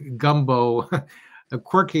 gumbo, a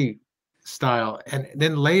quirky style. And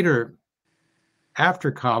then later, after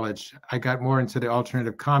college, I got more into the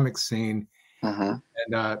alternative comic scene, Hmm.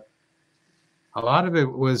 and a lot of it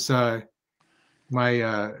was my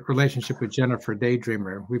relationship with Jennifer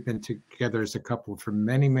Daydreamer. We've been together as a couple for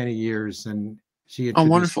many, many years, and she Oh,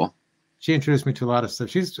 introduced wonderful. she introduced me to a lot of stuff.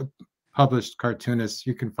 She's a published cartoonist.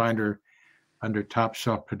 You can find her under Top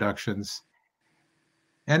Shelf Productions.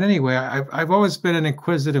 And anyway, I've always been an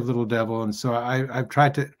inquisitive little devil, and so I've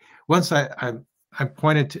tried to. Once I'm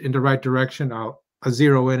pointed in the right direction, I'll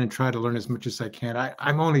zero in and try to learn as much as I can.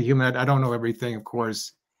 I'm only human. I don't know everything, of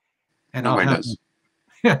course, and I'll Nobody have.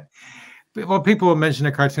 does. Well, people will mention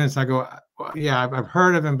a cartoonist, and I go, well, yeah, I've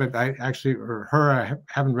heard of him, but I actually or her, I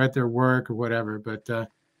haven't read their work or whatever. But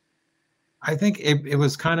I think it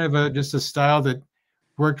was kind of just a style that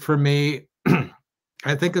worked for me.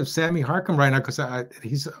 I think of Sammy Harcum right now because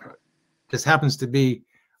he's just happens to be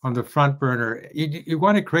on the front burner. You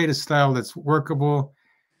want to create a style that's workable,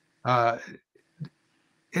 uh,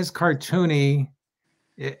 is cartoony,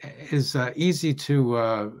 is easy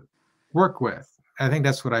to work with. I think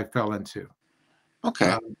that's what I fell into. Okay.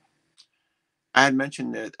 Um, I had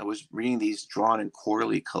mentioned that I was reading these drawn and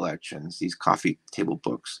quarterly collections, these coffee table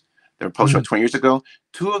books. They were published mm, about 20 years ago.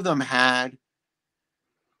 Two of them had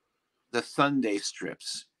the Sunday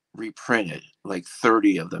strips reprinted, like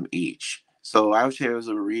 30 of them each. So I was able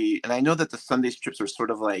to read, and I know that the Sunday strips were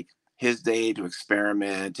sort of like his day to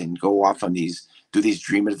experiment and go off on do these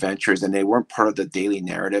dream adventures, and they weren't part of the daily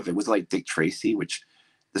narrative. It was like Dick Tracy, which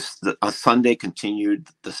a Sunday continued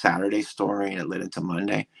the Saturday story and it led into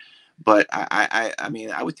Monday. But I mean,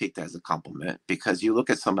 I would take that as a compliment because you look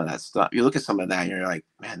at some of that stuff, you look at some of that, and you're like,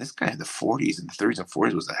 man, this guy in the 40s and 30s and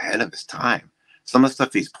 40s was ahead of his time. Some of the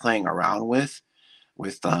stuff he's playing around with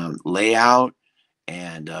layout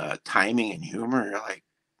and timing and humor, you're like,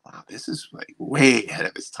 wow, this is like way ahead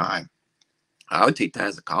of his time. I would take that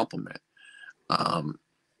as a compliment. Um,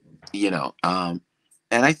 you know, and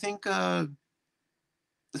I think the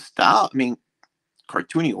style, I mean,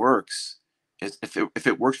 cartoony works. If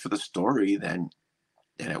it works for the story, then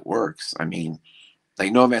it works. I mean,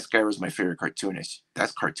 like Noah Van Sciver is my favorite cartoonist.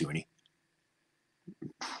 That's cartoony.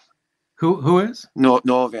 who is? No,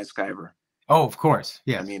 Noah Van Sciver. Oh, of course,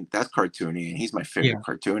 I yes, mean, that's cartoony, and he's my yeah, favorite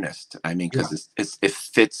cartoonist. I mean, yeah. because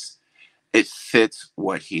it fits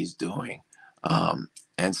what he's doing.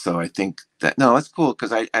 And so I think that no, that's cool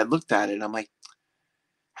because I looked at it and I'm like,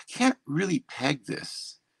 I can't really peg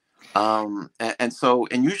this. And so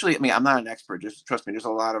and usually, I mean, I'm not an expert. Just trust me. There's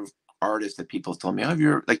a lot of artists that people told me, oh,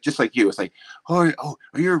 you're like just like you. It's like, oh,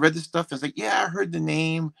 have you ever read this stuff? It's like, yeah, I heard the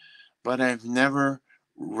name, but I've never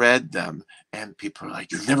read them. And people are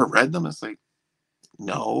like, you've never read them? It's like,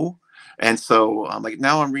 no. And so like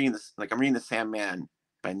now I'm reading this, like I'm reading The Sandman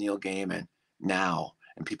by Neil Gaiman now,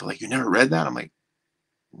 and people are like, you never read that? I'm like,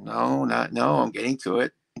 no, not no. I'm getting to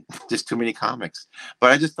it. Just too many comics.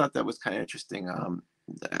 But I just thought that was kind of interesting.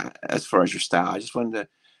 As far as your style, I just wanted to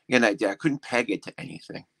get an idea. I couldn't peg it to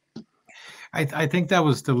anything. I think that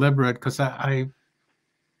was deliberate because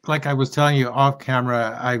like I was telling you off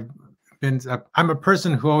camera, I'm a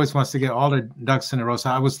person who always wants to get all the ducks in a row. So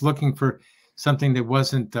I was looking for something that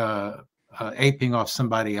wasn't aping off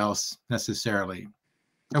somebody else necessarily.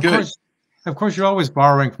 Of Good. course, of course, you're always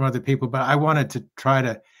borrowing from other people, but I wanted to try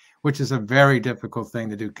to, which is a very difficult thing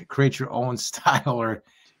to do, create your own style or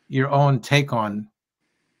your own take on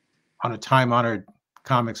a time-honored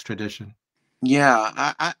comics tradition.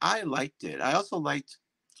 Yeah, I liked it. I also liked.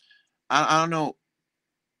 I don't know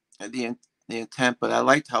the intent, but I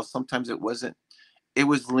liked how sometimes it wasn't. It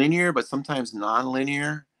was linear, but sometimes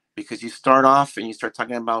non-linear because you start off and you start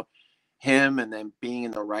talking about him and then being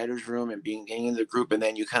in the writer's room and being getting in the group and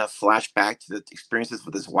then you kind of flash back to the experiences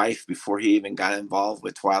with his wife before he even got involved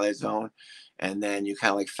with Twilight Zone, and then you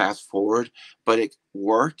kind of like fast forward, but it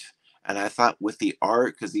worked. And I thought with the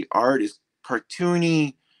art, because the art is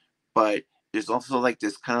cartoony, but there's also like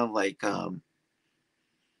this kind of like I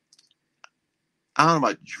don't know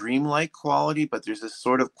about dreamlike quality, but there's this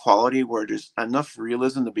sort of quality where there's enough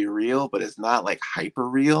realism to be real, but it's not like hyper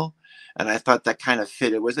real. And I thought that kind of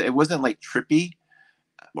fit. It wasn't like trippy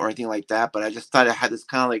or anything like that, but I just thought it had this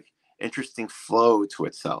kind of like interesting flow to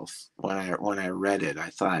itself when I read it. I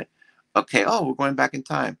thought, okay, oh, we're going back in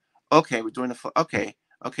time. Okay, we're doing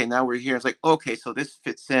okay, now we're here. It's like, okay, so this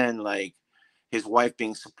fits in like his wife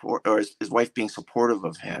being his wife being supportive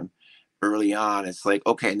of him early on. It's like,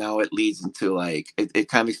 okay, now it leads into like it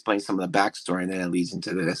kind of explains some of the backstory and then it leads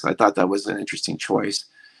into this. I thought that was an interesting choice.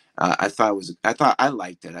 I thought I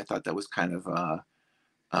liked it. I thought that was kind of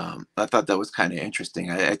I thought that was kind of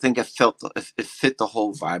interesting. I think it fit the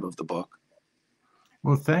whole vibe of the book.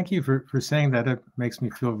 Well, thank you for saying that. It makes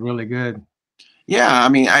me feel really good. Yeah, I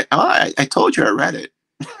mean, I told you I read it.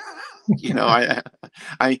 You know, I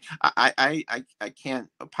can't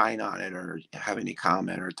opine on it or have any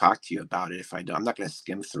comment or talk to you about it if I don't. I'm not going to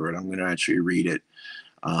skim through it. I'm going to actually read it.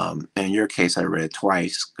 And in your case, I read it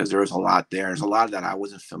twice because there was a lot there. There's a lot that I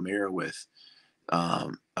wasn't familiar with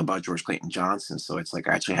about George Clayton Johnson. So it's like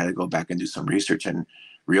I actually had to go back and do some research and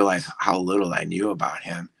realize how little I knew about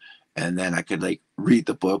him. And then I could like read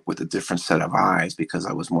the book with a different set of eyes because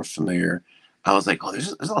I was more familiar. I was like, oh,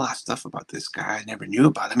 there's a lot of stuff about this guy I never knew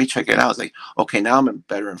about. Let me check it out. I was like, okay, now I'm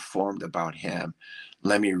better informed about him.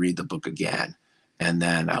 Let me read the book again. And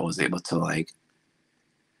then I was able to like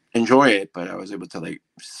enjoy it, but I was able to like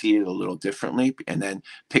see it a little differently and then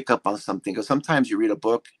pick up on something. Because sometimes you read a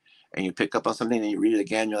book and you pick up on something and you read it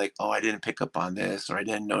again, you're like, oh, I didn't pick up on this, or I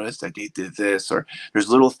didn't notice that they did this, or there's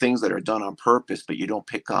little things that are done on purpose, but you don't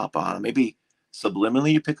pick up on them. Maybe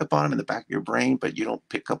subliminally you pick up on them in the back of your brain, but you don't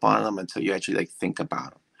pick up on them until you actually like think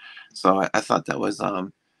about them. So I thought that was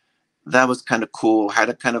kind of cool. Had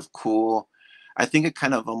a kind of cool. I think it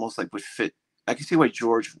kind of almost like would fit. I can see why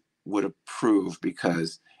George would approve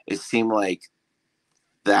because it seemed like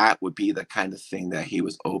that would be the kind of thing that he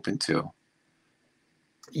was open to.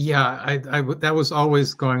 Yeah, that was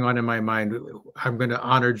always going on in my mind. I'm going to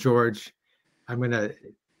honor George. I'm going to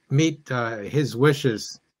meet his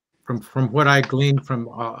wishes from what I gleaned from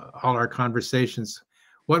all our conversations.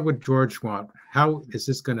 What would George want? How is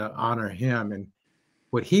this going to honor him and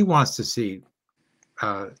what he wants to see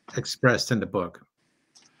expressed in the book?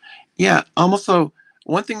 Yeah. Also,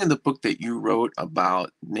 one thing in the book that you wrote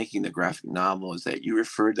about making the graphic novel is that you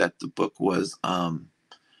referred that the book was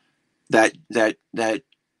that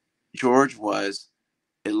George was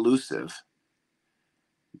elusive,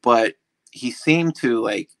 but he seemed to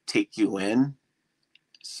like take you in.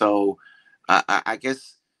 So I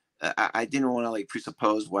guess I didn't want to like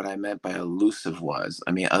presuppose what I meant by elusive was.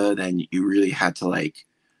 I mean, other than you really had to like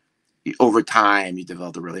over time you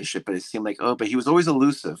developed a relationship, but it seemed like, oh, but he was always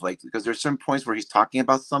elusive, like because there's certain points where he's talking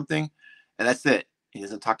about something and that's it. He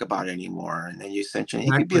doesn't talk about it anymore. And then you mentioned he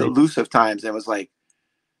could be Exactly. elusive times. And it was like,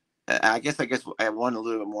 I guess I want a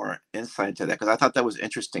little bit more insight into that because I thought that was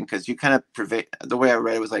interesting because you kind of the way I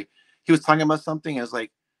read it was like he was talking about something. And it was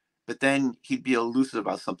like, but then he'd be elusive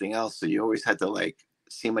about something else. So you always had to like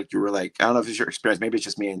seem like you were like, I don't know if it's your experience, maybe it's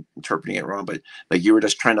just me interpreting it wrong, but like you were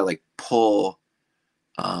just trying to like pull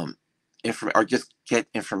or just get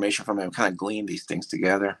information from him, kind of glean these things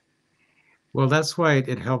together. Well, that's why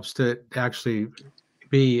it helps to actually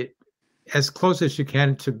be as close as you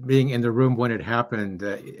can to being in the room when it happened.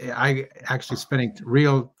 I actually spending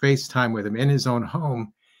real face time with him in his own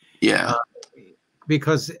home Yeah.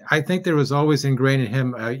 because I think there was always ingrained in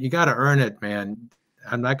him, you got to earn it, man.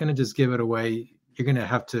 I'm not going to just give it away. You're going to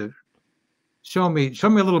have to show me a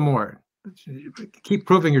little more. Keep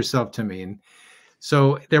proving yourself to me. And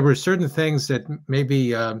so there were certain things that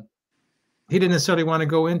maybe he didn't necessarily want to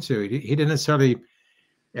go into. He didn't necessarily.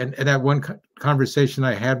 And that one conversation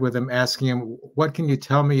I had with him, asking him, "What can you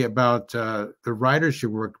tell me about the writers you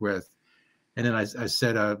worked with?" And then I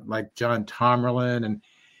said, like John Tomerlin, and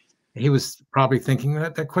he was probably thinking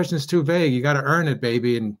that question is too vague. You got to earn it,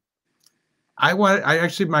 baby. And I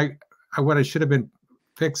actually, what I should have been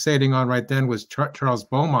fixating on right then was Charles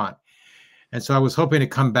Beaumont. And so I was hoping to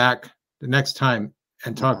come back the next time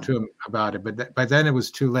and talk to him about it. But by then it was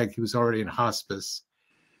too late. He was already in hospice.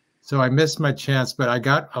 So I missed my chance, but I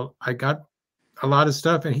got a lot of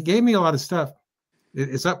stuff, and he gave me a lot of stuff.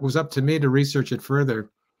 It was up to me to research it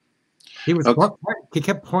further. Okay. He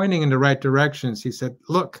kept pointing in the right directions. He said,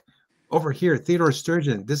 "Look over here, Theodore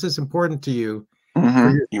Sturgeon. This is important to you for Mm-hmm.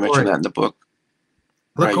 your You mentioned story. that in the book,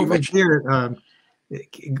 Look right? You over mentioned. here.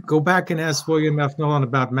 Go back and ask William F. Nolan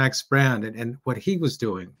about Max Brand and what he was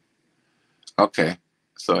doing." Okay.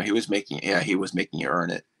 So he was making you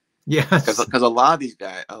earn it. Yes. Because a lot of these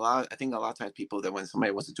guys, I think a lot of times people that when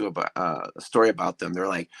somebody wants to do a story about them, they're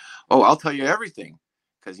like, oh, I'll tell you everything.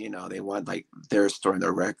 Because, they want like their story and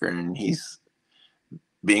their record. And he's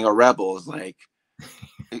being a rebel is like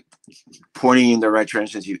pointing in the right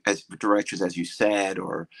directions as you said,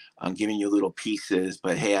 or giving you little pieces.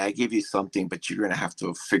 But hey, I give you something, but you're gonna have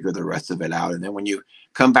to figure the rest of it out. And then when you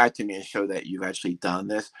come back to me and show that you've actually done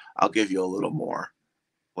this, I'll give you a little more.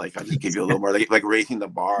 Like I'll just give you a little more, like raising the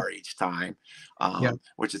bar each time, Yeah.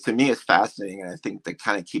 which is to me is fascinating, and I think that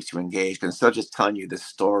kind of keeps you engaged. Because instead of just telling you this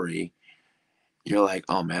story, you're like,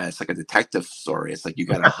 oh man, it's like a detective story. It's like you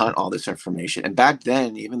got to hunt all this information. And back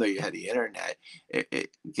then, even though you had the internet,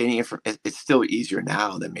 it's still easier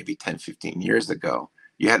now than maybe 10, 15 years ago.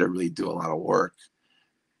 You had to really do a lot of work.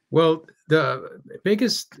 Well, the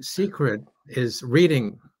biggest secret is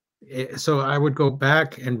reading. So I would go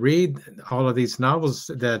back and read all of these novels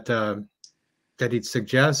that he'd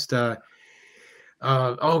suggest.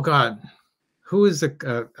 Oh God, who is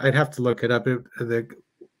the? I'd have to look it up.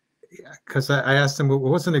 Because I asked him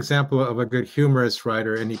what's an example of a good humorous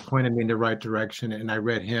writer, and he pointed me in the right direction, and I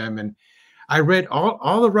read him, and I read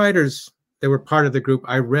all the writers that were part of the group.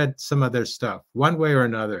 I read some of their stuff one way or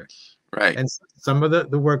another. Right. And some of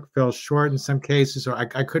the work fell short in some cases, or I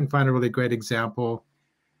couldn't find a really great example.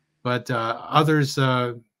 But others,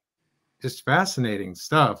 just fascinating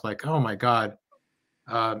stuff. Like, oh my God,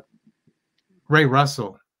 Ray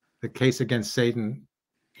Russell, The Case Against Satan.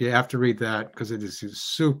 You have to read that because it is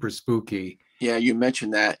super spooky. Yeah, you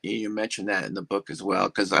mentioned that. You mentioned that in the book as well,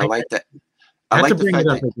 because I I like that. I had to like the bring it fact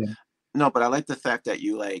up that again. no, but I like the fact that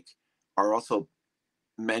you like are also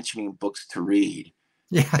mentioning books to read.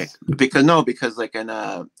 Yes. Because no, because like in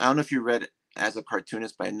I don't know if you read As a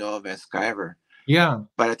Cartoonist by Noah Van Sciver, Yeah.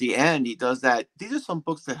 but at the end he does that. These are some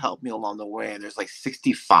books that helped me along the way, and there's like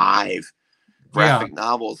 65 Yeah. graphic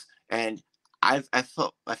novels, and I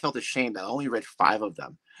felt ashamed that I only read 5 of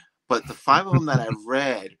them, but the 5 of them that I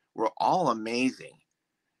read were all amazing.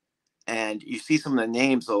 And you see some of the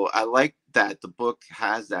names, so I like that the book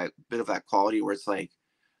has that bit of that quality where it's like,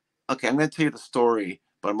 okay, I'm going to tell you the story,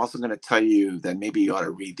 but I'm also going to tell you that maybe you ought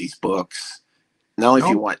to read these books, not only if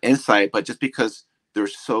you Oh, want insight, but just because they're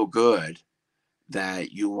so good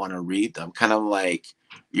that you want to read them. Kind of like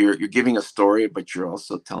you're giving a story, but you're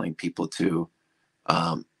also telling people to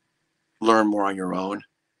um, learn more on your own.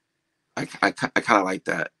 I kind of like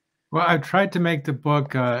that. well, I've tried to make the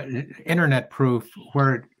book internet proof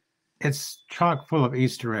where it's chock full of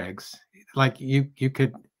Easter eggs. Like you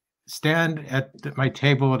could stand at my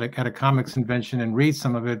table at a comics convention and read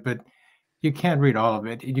some of it, but you can't read all of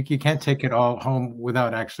it. You can't take it all home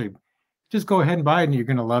without actually just go ahead and buy it and you're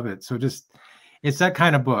going to love it. So just it's that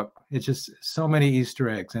kind of book. It's just so many Easter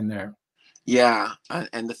eggs in there. Yeah,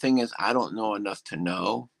 and the thing is, I don't know enough to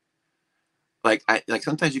know. Like I like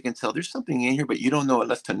sometimes you can tell there's something in here, but you don't know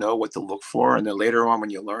enough to know what to look for. And then later on,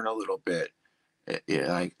 when you learn a little bit, you're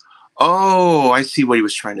like, oh, I see what he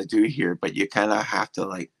was trying to do here. But you kind of have to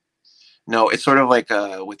like, no, it's sort of like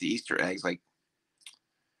with the Easter eggs, like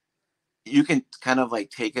you can kind of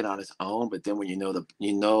like take it on its own, but then when you know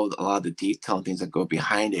a lot of the detail and things that go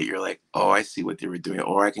behind it, you're like, oh, I see what they were doing,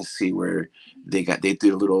 or I can see where they did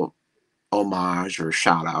a little homage or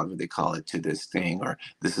shout out, what they call it, to this thing, or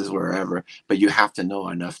this is wherever. But you have to know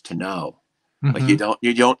enough to know. Like Hmm. you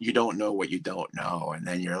don't know what you don't know, and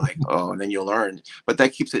then you're like, oh, and then you learn. But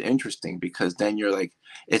that keeps it interesting because then you're like,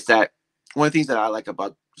 it's that one of the things that I like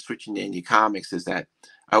about switching to indie comics is that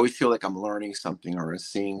I always feel like I'm learning something or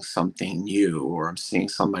seeing something new or I'm seeing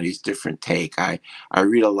somebody's different take. I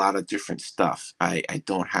read a lot of different stuff. I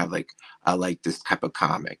don't have like I like this type of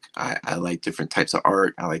comic. I like different types of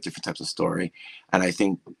art. I like different types of story. And I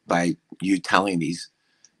think by you telling these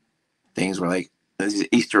things where like this is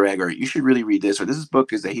Easter egg or you should really read this or this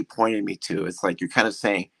book is that he pointed me to. It's like you're kind of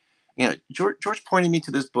saying, you know, George pointed me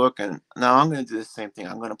to this book, and now I'm going to do the same thing.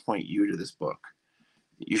 I'm going to point you to this book.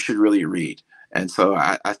 You should really read. And so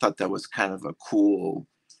I thought that was kind of a cool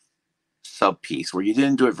sub piece where you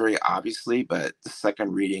didn't do it very obviously, but the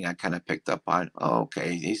second reading I kind of picked up on. Oh,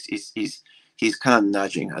 okay, he's kind of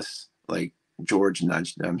nudging us like George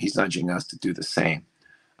nudged them. He's nudging us to do the same.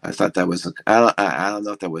 I thought that was I don't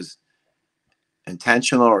know if that was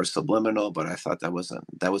intentional or subliminal, but I thought that was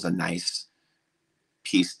a nice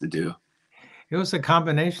piece to do. It was a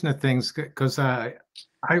combination of things because I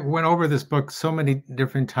went over this book so many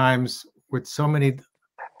different times with so many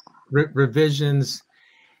revisions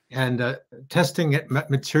and testing it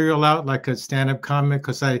material out like a stand-up comic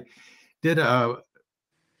because did a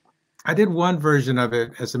I did one version of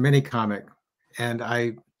it as a mini comic, and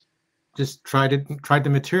I just tried the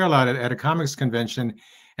material out at a comics convention.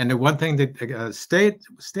 And the one thing that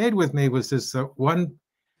stayed with me was this one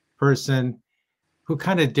person who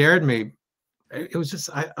kind of dared me. It was just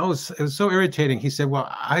it was so irritating. He said, "Well,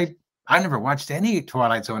 I never watched any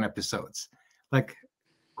Twilight Zone episodes." Like,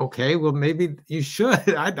 okay, well maybe you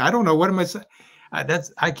should. I don't know what am I saying.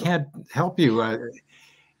 That's I can't help you.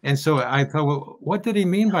 And so I thought, well, what did he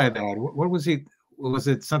mean by that? What was he? Was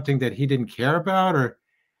it something that he didn't care about, or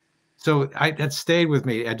so that stayed with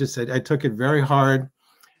me. I took it very hard,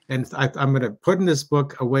 and I'm going to put in this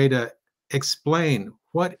book a way to explain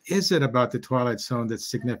what is it about the Twilight Zone that's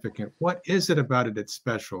significant. What is it about it that's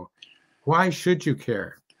special? Why should you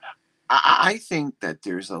care? I think that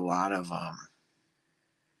there's a lot of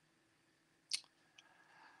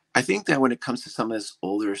I think that when it comes to some of this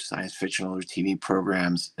older science fiction, older TV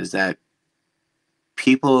programs, is that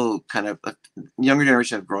people kind of younger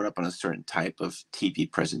generation have grown up on a certain type of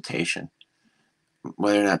TV presentation,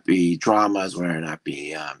 whether or not be dramas, whether or not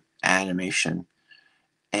be animation,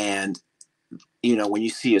 and you know when you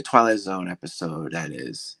see a Twilight Zone episode that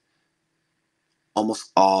is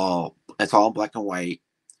almost all it's all black and white,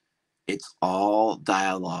 it's all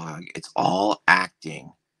dialogue, it's all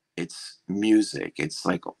acting, it's music, it's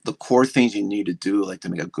like the core things you need to do like to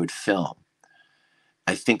make a good film.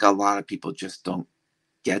 I think a lot of people just don't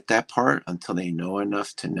get that part until they know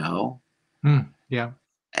enough to know. Yeah.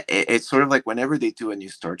 It's sort of like whenever they do a new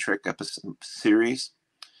Star Trek episode series,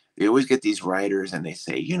 they always get these writers and they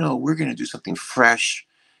say, you know, we're going to do something fresh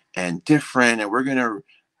and different, and we're gonna,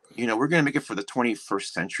 we're gonna make it for the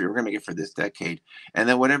 21st century. We're gonna make it for this decade, and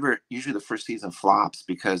then whatever. Usually, the first season flops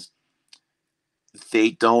because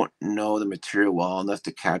they don't know the material well enough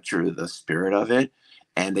to capture the spirit of it,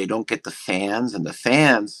 and they don't get the fans. And the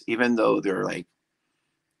fans, even though they're like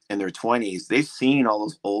in their 20s, they've seen all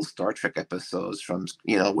those old Star Trek episodes from,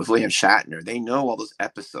 with William Shatner. They know all those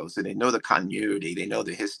episodes, and they know the continuity, they know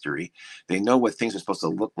the history, they know what things are supposed to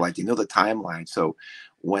look like, they know the timeline. So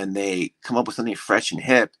when they come up with something fresh and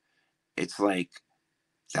hip, it's like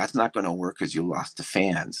that's not going to work because you lost the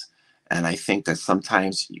fans. And I think that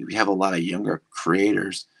sometimes you have a lot of younger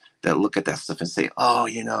creators that look at that stuff and say, oh,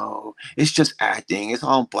 it's just acting. It's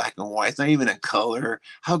all in black and white. It's not even in color.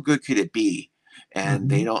 How good could it be? And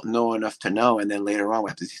they Mhm. don't know enough to know. And then later on,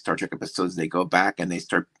 after these Star Trek episodes, they go back and they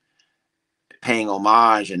start paying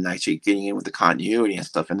homage and actually getting in with the continuity and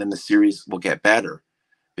stuff. And then the series will get better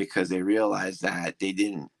because they realize that they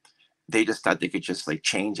just thought they could just like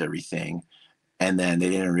change everything, and then they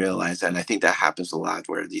didn't realize that. And I think that happens a lot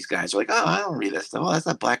where these guys are like, "Oh, I don't read that stuff. Oh, that's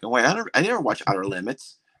not black and white. I never watch Outer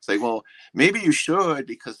Limits." It's like, well, maybe you should,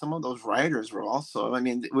 because some of those writers were also. I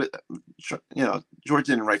mean, George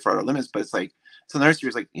didn't write for Outer Limits, but it's like so. Another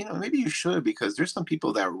series, like, maybe you should, because there's some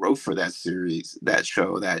people that wrote for that series, that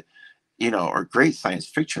show, that are great science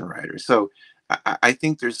fiction writers. So I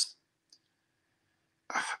think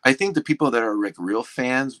I think the people that are like real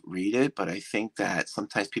fans read it, but I think that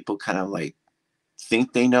sometimes people kind of like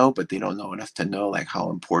think they know, but they don't know enough to know like how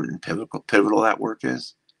important and pivotal that work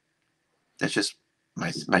is. That's just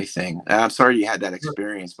my thing. And I'm sorry you had that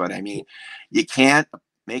experience, but I mean, you can't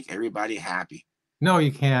make everybody happy. No,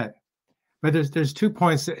 you can't. But there's 2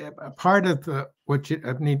 points. A part of what you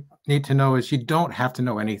need to know is you don't have to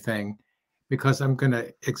know anything, because I'm going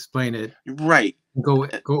to explain it, Right. go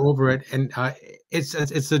over it, and it's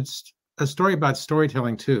a story about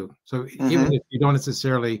storytelling too. So even Mm-hmm. if you don't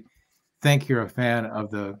necessarily think you're a fan of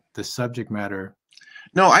the subject matter,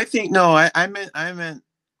 No, I think no. I meant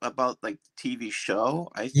about like the TV show.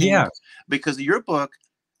 I think yeah, because of your book,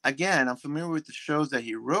 again, I'm familiar with the shows that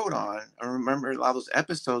he wrote on. I remember a lot of those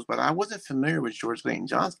episodes, but I wasn't familiar with George Clayton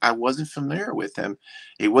Johnson. I wasn't familiar with him.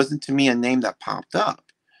 It wasn't to me a name that popped up,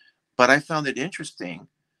 but I found it interesting.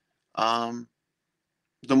 Um,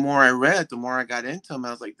 the more I read, the more I got into him.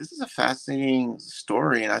 I was like, this is a fascinating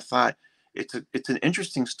story, and I thought it's an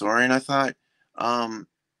interesting story, and I thought.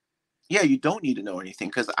 Yeah, you don't need to know anything,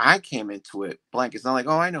 because I came into it blank. It's not like,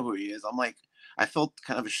 oh, I know who he is. I'm like, I felt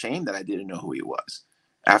kind of ashamed that I didn't know who he was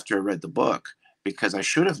after I read the book, because I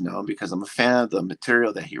should have known, because I'm a fan of the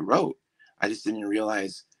material that he wrote. I just didn't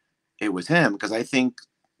realize it was him, because I think,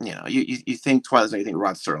 you think Twilight Zone, you think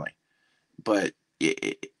Rod Serling, but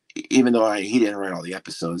even though he didn't write all the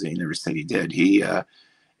episodes, and he never said he did,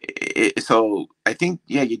 so I think,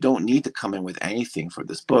 yeah, you don't need to come in with anything for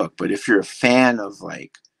this book. But if you're a fan of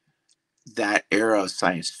like that era of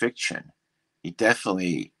science fiction, you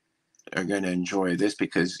definitely are going to enjoy this,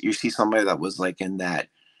 because you see somebody that was like in that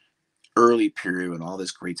early period when all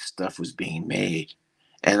this great stuff was being made.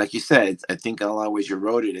 And like you said, I think in a lot of ways you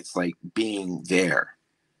wrote it, it's like being there.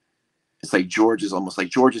 It's like George is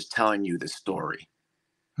telling you this story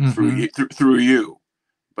through hmm you, through you,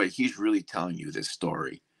 but he's really telling you this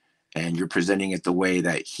story, and you're presenting it the way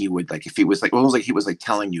that he would, like, if he was like, well, it was like he was like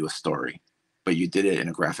telling you a story, but you did it in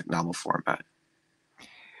a graphic novel format.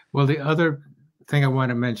 Well, the other thing I want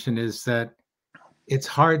to mention is that it's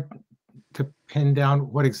hard to pin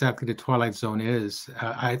down what exactly the Twilight Zone is.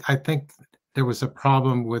 I think there was a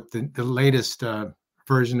problem with the latest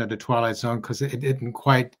version of the Twilight Zone, because it didn't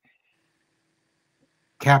quite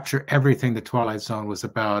capture everything the Twilight Zone was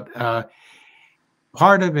about.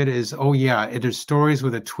 Part of it is, oh yeah, it is stories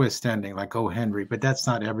with a twist ending, like Oh Henry, but that's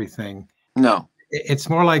not everything. No. It's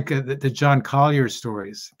more like the John Collier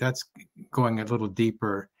stories. That's going a little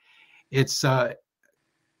deeper. It's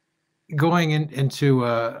going into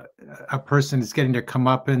a person is getting their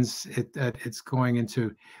comeuppance. It's going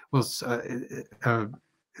into, well,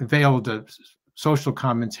 veiled social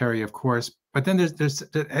commentary, of course, but then there's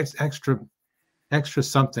the extra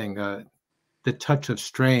something. The touch of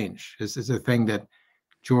strange is a thing that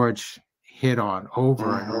George hit on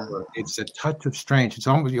over and Mm-hmm. over. It's a touch of strange. It's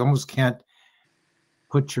almost, you almost can't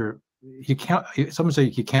put your, you can't. It's almost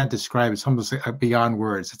like you can't describe it. It's almost like beyond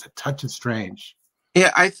words. It's a touch of strange.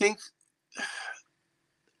 Yeah, I think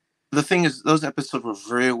the thing is, those episodes were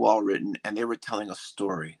very well written, and they were telling a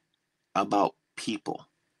story about people.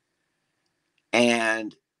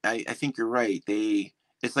 And I think you're right.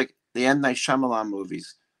 It's like the M. Night Shyamalan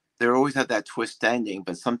movies. They always have that twist ending,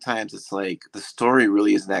 but sometimes it's like the story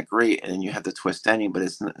really isn't that great, and then you have the twist ending, but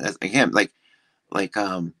it's again like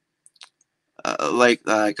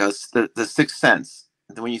the Sixth Sense.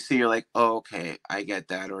 When you see, you're like, oh, okay, I get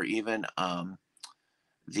that. Or even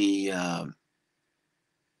the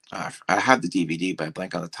I have the DVD, but I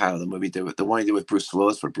blank on the title of the movie. The one he did with Bruce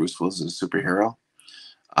Willis, where Bruce Willis is a superhero,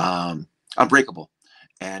 Unbreakable,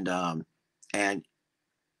 and and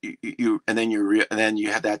and then and then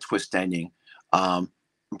you have that twist ending.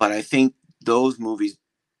 But I think those movies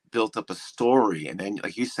built up a story, and then,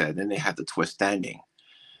 like you said, then they had the twist ending.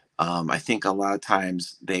 I think a lot of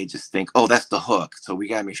times they just think, oh, that's the hook, so we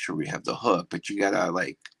gotta make sure we have the hook. But you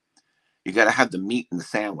gotta have the meat in the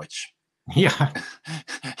sandwich. Yeah.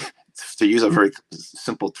 To use a very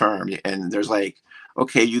simple term. And there's like,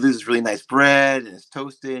 okay, you do this really nice bread and it's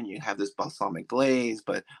toasted and you have this balsamic glaze,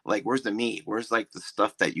 but like, where's the meat? Where's like the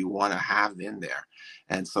stuff that you want to have in there?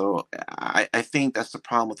 And so I think that's the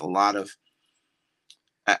problem with a lot of,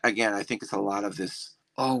 again, I think it's a lot of this,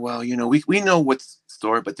 oh, well, we know what's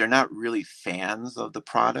story, but they're not really fans of the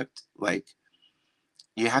product. Like,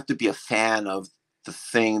 you have to be a fan of the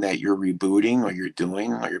thing that you're rebooting or you're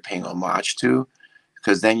doing or you're paying homage to,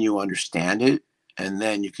 because then you understand it and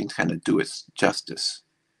then you can kind of do it justice.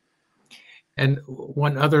 And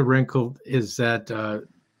one other wrinkle is that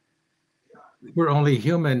we're only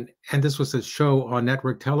human, and this was a show on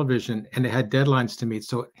network television, and it had deadlines to meet.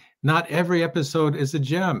 So not every episode is a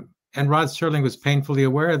gem. And Rod Serling was painfully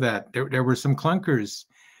aware of that. There were some clunkers.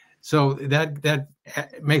 So that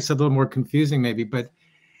makes it a little more confusing, maybe, but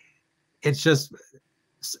it's just,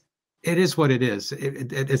 it is what it is.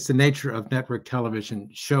 It's the nature of network television,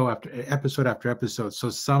 show after episode. So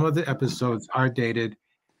some of the episodes are dated,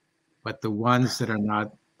 but the ones that are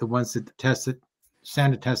not, the ones that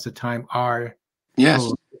stand the test of time are Yes.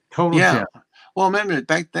 total Yeah. gem. Well, remember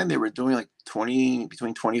back then they were doing like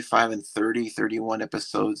between 25 and 30, 31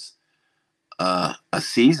 episodes a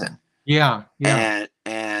season. Yeah.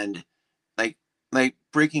 And like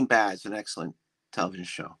Breaking Bad is an excellent television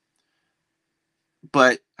show.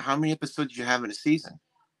 But how many episodes do you have in a season?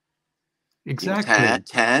 Exactly.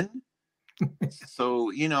 10.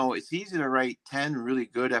 So, it's easy to write 10 really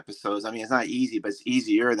good episodes. I mean, it's not easy, but it's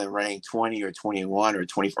easier than writing 20 or 21 or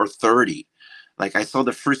 20 or 30. Like, I saw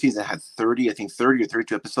the first season had 30, I think 30 or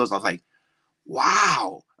 32 episodes. I was like,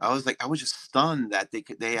 wow. I was just stunned that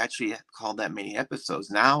they actually called that many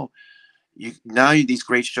episodes. Now these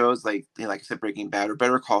great shows like I said, Breaking Bad or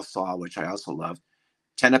Better Call Saul, which I also love,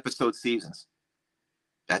 10 episode seasons.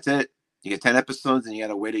 That's it. You get 10 episodes and you got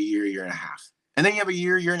to wait a year and a half. And then you have a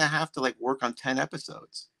year and a half to like work on 10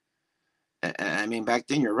 episodes. I mean, back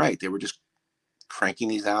then, you're right. They were just cranking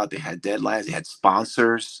these out. They had deadlines. They had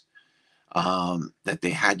sponsors that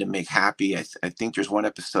they had to make happy. I think there's one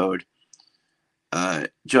episode,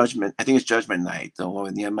 Judgment. I think it's Judgment Night, the one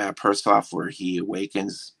with Nehemiah Persoff, where he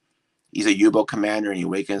awakens. He's a U-boat commander, and he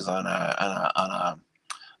awakens on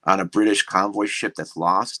a British convoy ship that's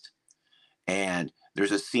lost. And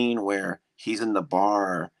there's a scene where he's in the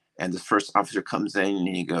bar and the first officer comes in and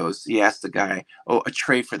he asks the guy, oh, a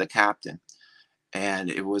tray for the captain. And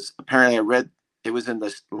it was apparently, it was in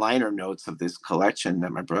the liner notes of this collection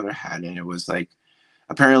that my brother had. And it was like,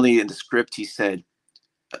 apparently in the script, he said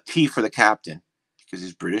tea for the captain because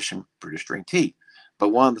he's British and British drink tea. But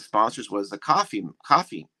one of the sponsors was the coffee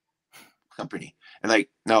company. And like,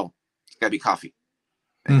 no, it's gotta be coffee.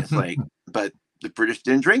 And it's like, but the British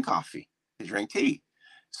didn't drink coffee. They drank tea.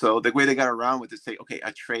 So the way they got around with it, say, okay,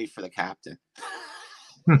 a tray for the captain.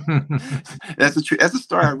 That's a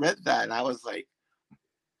story. I read that and I was like,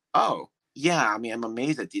 oh yeah. I mean, I'm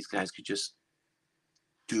amazed that these guys could just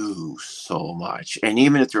do so much. And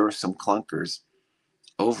even if there were some clunkers,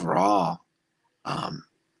 overall,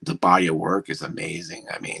 the body of work is amazing.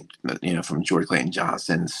 I mean, from George Clayton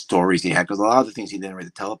Johnson, stories he had, because a lot of the things he didn't write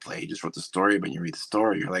the teleplay, he just wrote the story. But when you read the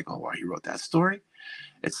story, you're like, oh wow, he wrote that story.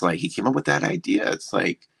 It's like he came up with that idea. It's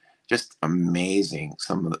like just amazing.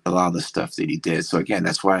 A lot of the stuff that he did. So again,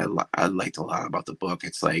 that's why I liked a lot about the book.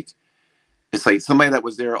 It's like somebody that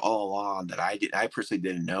was there all along that I personally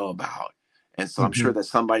didn't know about. And so I'm sure that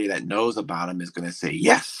somebody that knows about him is going to say,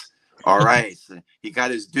 yes, all right, so he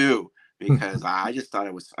got his due, because I just thought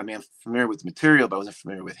I'm familiar with the material, but I wasn't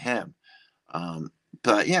familiar with him.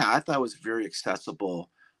 But yeah, I thought it was very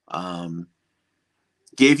accessible.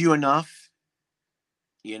 Gave you enough.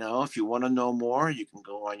 If you want to know more, you can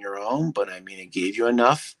go on your own. But I mean, it gave you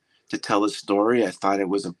enough to tell a story. I thought it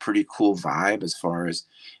was a pretty cool vibe as far as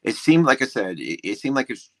it seemed. Like I said, it seemed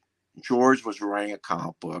like if George was writing a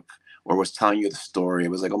comic book or was telling you the story,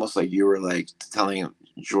 it was like almost like you were like telling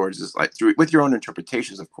George's like with your own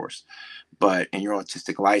interpretations, of course, but in your own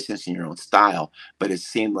artistic license and your own style. But it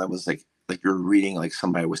seemed like it was like like you're reading, like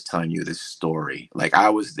somebody was telling you this story. Like I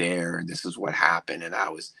was there and this is what happened and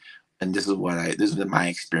this is this is what my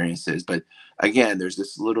experience is. But again, there's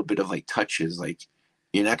this little bit of like touches, like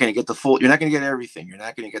you're not going to get everything. You're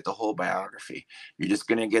not going to get the whole biography. You're just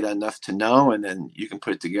going to get enough to know, and then you can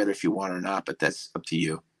put it together if you want or not, but that's up to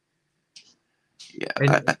you. Yeah.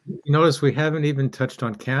 And you notice we haven't even touched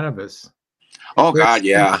on cannabis. Oh God. There's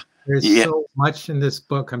Yeah. there's Yeah. so much in this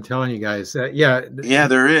book. I'm telling you guys. Yeah, Yeah,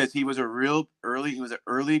 there is. He was he was an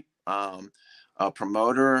early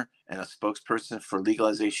promoter and a spokesperson for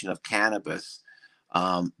legalization of cannabis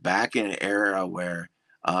back in an era where,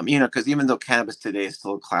 because even though cannabis today is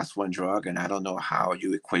still a class one drug, and I don't know how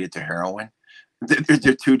you equate it to heroin,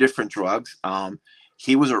 they're two different drugs.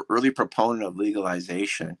 He was an early proponent of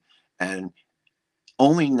legalization, and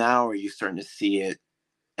only now are you starting to see it,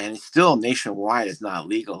 and it's still nationwide. It's not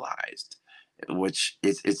legalized, which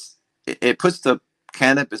it puts the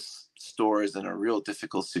cannabis stores in a real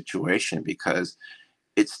difficult situation because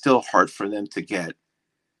it's still hard for them to get.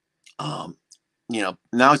 Um,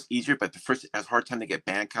 now it's easier, but the first it has a hard time to get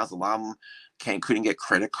bank accounts. A lot of them couldn't get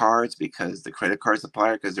credit cards because the credit card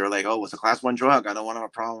supplier, because they're like, oh, it's a class one drug. I don't want to have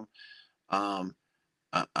a problem. Um,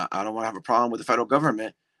 I don't want to have a problem with the federal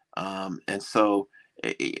government. And so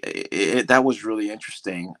that was really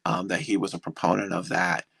interesting that he was a proponent of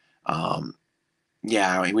that. Um,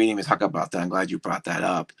 yeah, I mean, we didn't even talk about that. I'm glad you brought that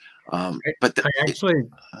up. But I actually,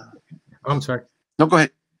 I'm sorry. no, go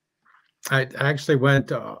ahead. I actually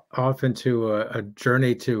went off into a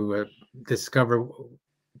journey to discover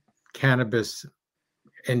cannabis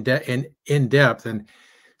in depth, and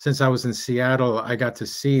since I was in Seattle, I got to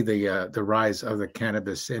see the rise of the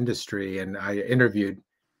cannabis industry, and I interviewed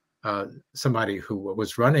somebody who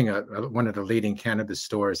was running one of the leading cannabis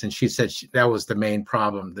stores, and she said that was the main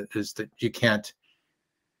problem, that is that you can't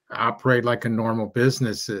operate like a normal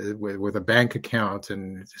business with a bank account,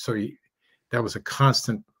 and so that was a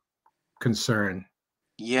constant concern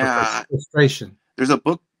or Yeah, frustration. there's a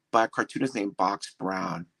book by a cartoonist named Box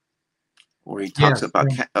Brown where he talks Yes, about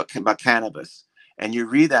about cannabis, and you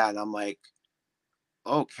read that, and I'm like,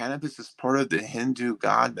 oh, cannabis is part of the Hindu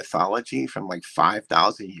god mythology from like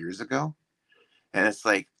 5,000 years ago, and it's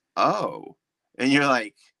like, oh, and you're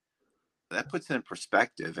like, that puts it in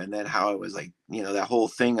perspective, and then how it was like, that whole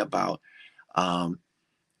thing about, um,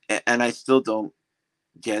 and I still don't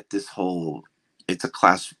get this whole it's a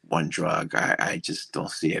class one drug. I just don't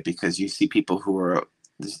see it because you see people who are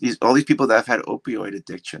all these people that have had opioid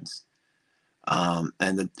addictions, and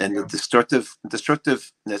the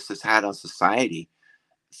destructiveness it's had on society.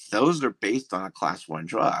 Those are based on a class one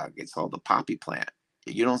drug. It's called the poppy plant.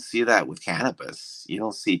 You don't see that with cannabis. You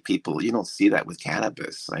don't see people. You don't see that with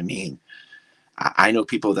cannabis. I mean, I know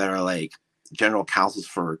people that are like general counsels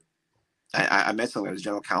for. I met someone that was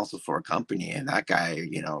general counsel for a company, and that guy,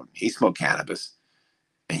 he smoked cannabis,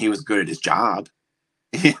 and he was good at his job,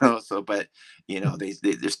 So, but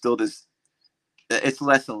there's still this. It's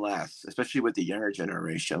less and less, especially with the younger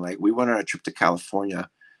generation. Like we went on a trip to California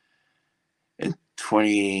in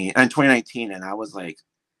 2019, and I was like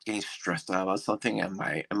getting stressed out about something, and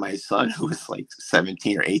my son, who was like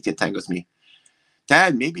 17 or 18 at the time, goes to me,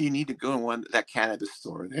 Dad, maybe you need to go in that cannabis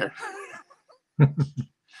store there.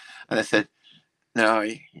 And I said, no,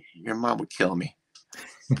 your mom would kill me.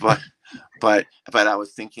 But I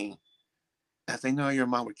was thinking, I think, no, your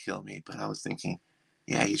mom would kill me. But I was thinking,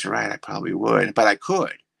 yeah, he's right. I probably would, but I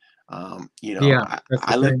could. yeah, that's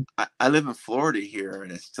the thing. I live in Florida here,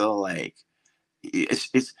 and it's still like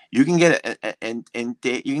it's you can get it and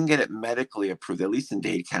you can get it medically approved, at least in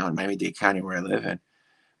Dade County, Miami-Dade County, where I live in.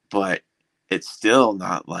 But it's still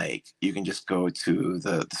not like you can just go to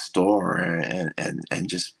the store and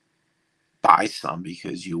just buy some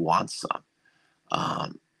because you want some.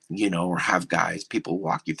 Or have people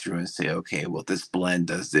walk you through and say, okay, well, this blend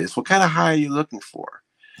does this. What kind of high are you looking for?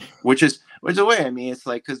 Which is a way. I mean, it's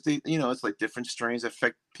like, because it's like different strains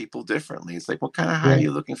affect people differently. It's like, what kind of high are Yeah,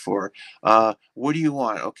 you looking for? What do you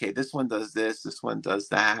want? Okay, this one does this one does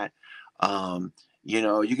that.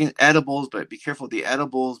 You can edibles, but be careful with the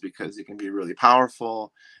edibles because it can be really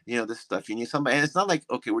powerful. This stuff you need somebody, and it's not like,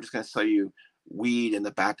 okay, we're just gonna sell you weed in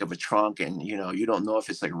the back of a trunk, and you don't know if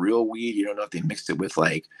it's like real weed. You don't know if they mixed it with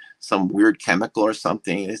like some weird chemical or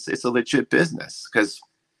something. It's a legit business because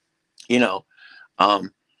you know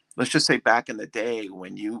um let's just say back in the day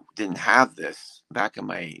when you didn't have this, back in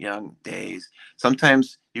my young days,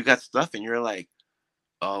 sometimes you got stuff and you're like,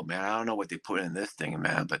 oh man, I don't know what they put in this thing,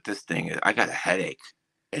 man, but this thing, I got a headache.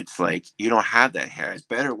 It's like you don't have that hair. It's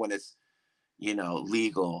better when it's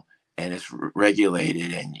legal and it's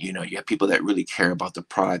regulated, and you have people that really care about the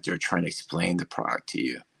product. They're trying to explain the product to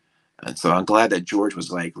you. And so I'm glad that George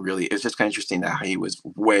was like really. It's just kind of interesting that he was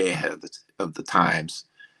way ahead of the times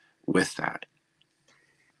with that.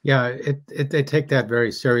 Yeah, they take that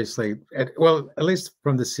very seriously. Well, at least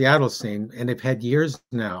from the Seattle scene, and they've had years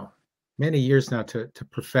now, many years now to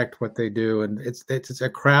perfect what they do, and it's a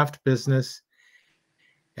craft business,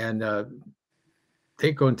 and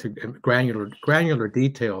they go into granular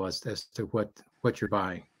detail as to what you're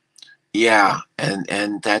buying. Yeah,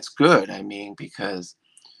 and that's good. I mean, because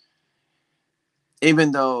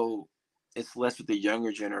even though it's less with the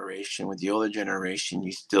younger generation, with the older generation,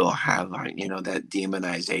 you still have like, that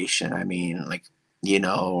demonization. I mean, like,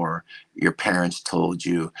 or your parents told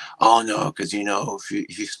you, oh no, because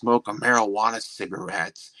if you smoke a marijuana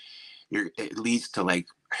cigarette, it leads to like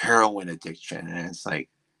heroin addiction. And it's like,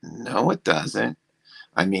 no, it doesn't.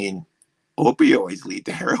 I mean, opioids lead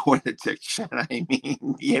to heroin addiction. I mean,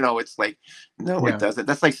 it's like, no, it Yeah, doesn't.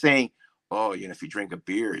 That's like saying, oh, if you drink a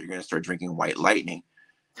beer, you're going to start drinking White Lightning.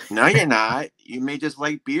 No, you're not. You may just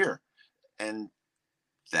like beer, and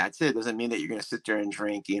that's it. Doesn't mean that you're going to sit there and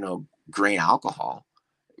drink, grain alcohol,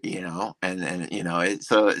 and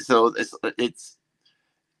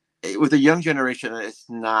with the young generation, it's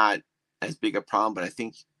not as big a problem. But I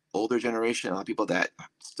think older generation, a lot of people that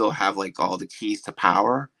still have like all the keys to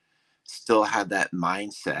power, still have that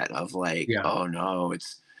mindset of like, yeah, oh no,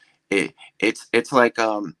 it's like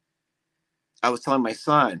I was telling my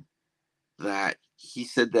son that he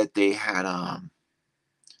said that they had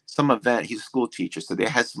some event. He's a school teacher, so they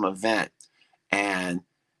had some event, and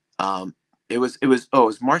um, it was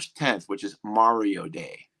March 10th, which is Mario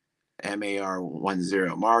Day,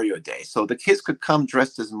 MAR10 Mario Day. So the kids could come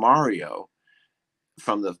dressed as Mario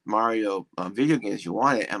from the Mario video games you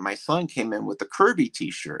wanted. And my son came in with the Kirby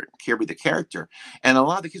T-shirt, Kirby the character, and a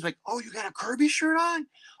lot of the kids were like, "Oh, you got a Kirby shirt on?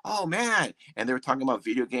 Oh man!" And they were talking about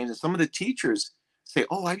video games, and some of the teachers say,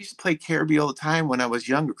 "Oh, I used to play Kirby all the time when I was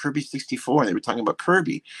younger, Kirby 64." And they were talking about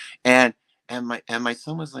Kirby, and my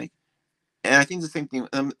son was like, and I think the same thing.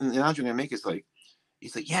 The analogy I'm gonna make is like,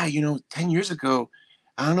 he's like, yeah, 10 years ago,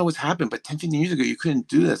 I don't know what's happened, but 10, 15 years ago, you couldn't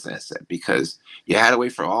do this. And I said, because you had to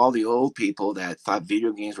wait for all the old people that thought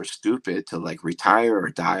video games were stupid to like retire or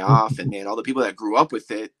die off. And then all the people that grew up with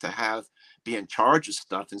it to be in charge of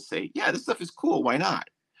stuff and say, yeah, this stuff is cool. Why not?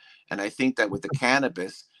 And I think that with the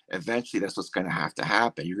cannabis, eventually that's what's going to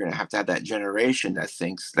happen. You're going to have that generation that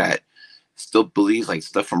thinks that still believes like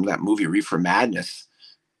stuff from that movie Reefer Madness,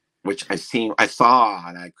 which I saw,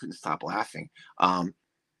 and I couldn't stop laughing.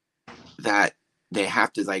 That they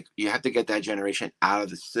have to like, you have to get that generation out of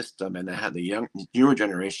the system, and then have the newer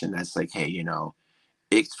generation that's like, hey,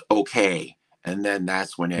 it's okay, and then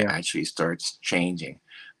that's when it yeah, actually starts changing.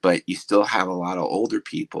 But you still have a lot of older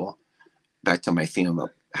people. Back to my theme of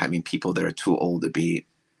having people that are too old to be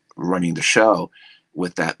running the show,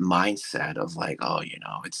 with that mindset of like, oh,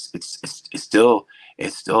 it's still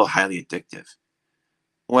highly addictive.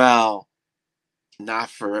 Well, not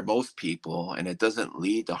for most people, and it doesn't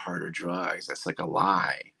lead to harder drugs. That's like a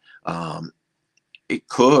lie. Um, it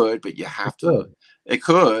could, but you have to. good. It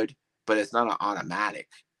could, but it's not an automatic.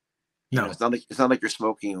 No, It's not like you're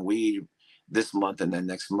smoking weed this month and then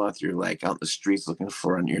next month you're like out in the streets looking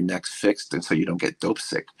for your next fix, and so you don't get dope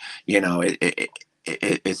sick.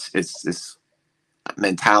 It's this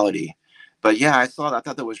mentality. But yeah, I saw that. I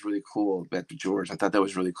thought that was really cool. Back to George, I thought that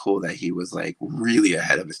was really cool that he was like really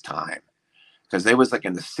ahead of his time, because they was like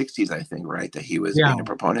in the 60s, I think, right, that he was yeah, being a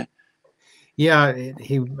proponent. yeah.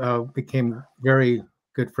 He became very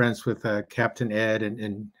good friends with Captain Ed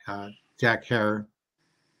and Jack Hare,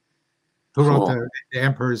 who wrote Cool. the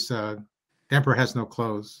Emperor's The Emperor Has No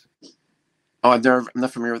Clothes. Oh, I'm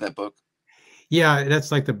not familiar with that book. Yeah,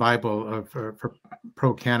 that's like the Bible of for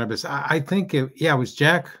pro cannabis. I think it was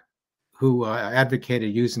Jack who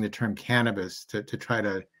advocated using the term cannabis to try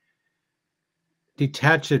to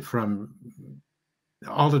detach it from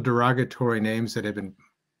all the derogatory names that have been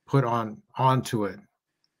put onto it.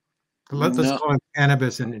 Let's No, call it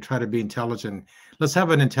cannabis and try to be intelligent. Let's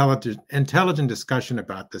have an intelligent discussion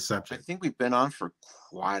about this I subject. think we've been on for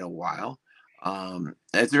quite a while.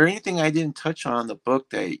 Is there anything I didn't touch on the book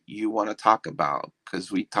that you want to talk about?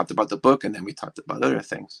 Because we talked about the book and then we talked about other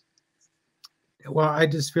things. Well, I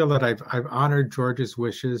just feel that I've honored George's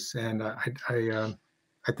wishes, and I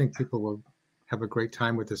think people will have a great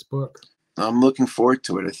time with this book. I'm looking forward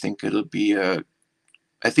to it. I think it'll be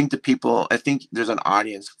I think I think there's an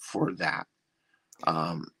audience for that.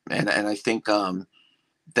 And I think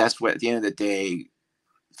that's what, at the end of the day,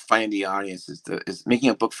 finding the audience is making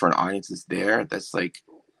a book for an audience is there. That's like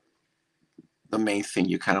the main thing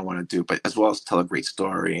you kind of want to do, but as well as tell a great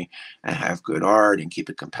story and have good art and keep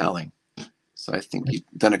it compelling. So I think you've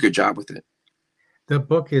done a good job with it. The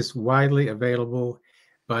book is widely available,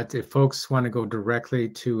 but if folks want to go directly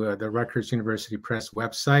to the Rutgers University Press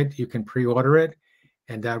website, you can pre-order it,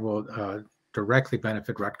 and that will directly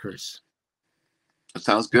benefit Rutgers. It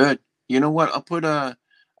sounds good. You know what? I'll put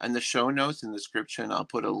in the show notes in the description. I'll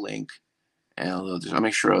put a link, and I'll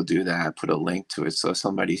make sure I'll do that. Put a link to it, so if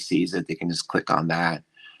somebody sees it, they can just click on that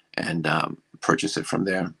and purchase it from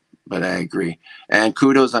there. But I agree, and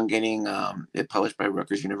kudos on getting it published by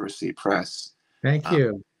Rutgers University Press. Thank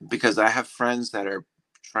you. Because I have friends that are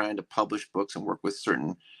trying to publish books and work with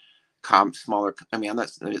certain smaller. I mean, I'm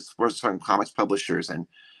not. It's for certain comics publishers, and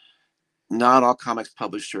not all comics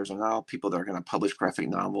publishers and not all people that are going to publish graphic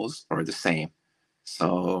novels are the same.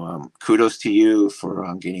 So kudos to you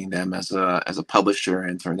for getting them as a publisher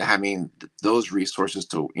and for having those resources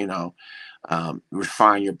to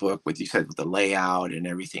refine your book, with you said with the layout and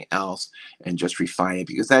everything else, and just refine it,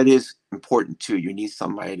 because that is important too. You need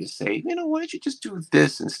somebody to say, why don't you just do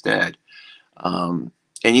this instead? And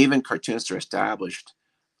even cartoonists are established.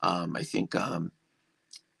 I think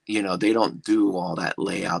they don't do all that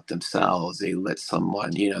layout themselves. They let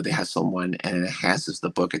someone, they have someone, and it enhances the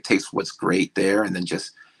book. It takes what's great there and then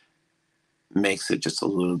just makes it just a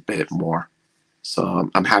little bit more. So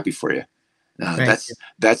I'm happy for you.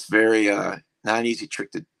 That's very not an easy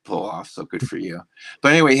trick to pull off. So good for you.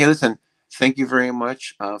 But anyway, hey, listen, thank you very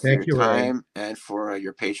much for your time and for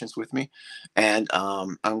your patience with me. And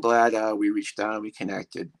I'm glad we reached out and we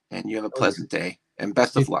connected. And you have a pleasant day and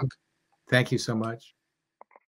best of luck. Thank you so much.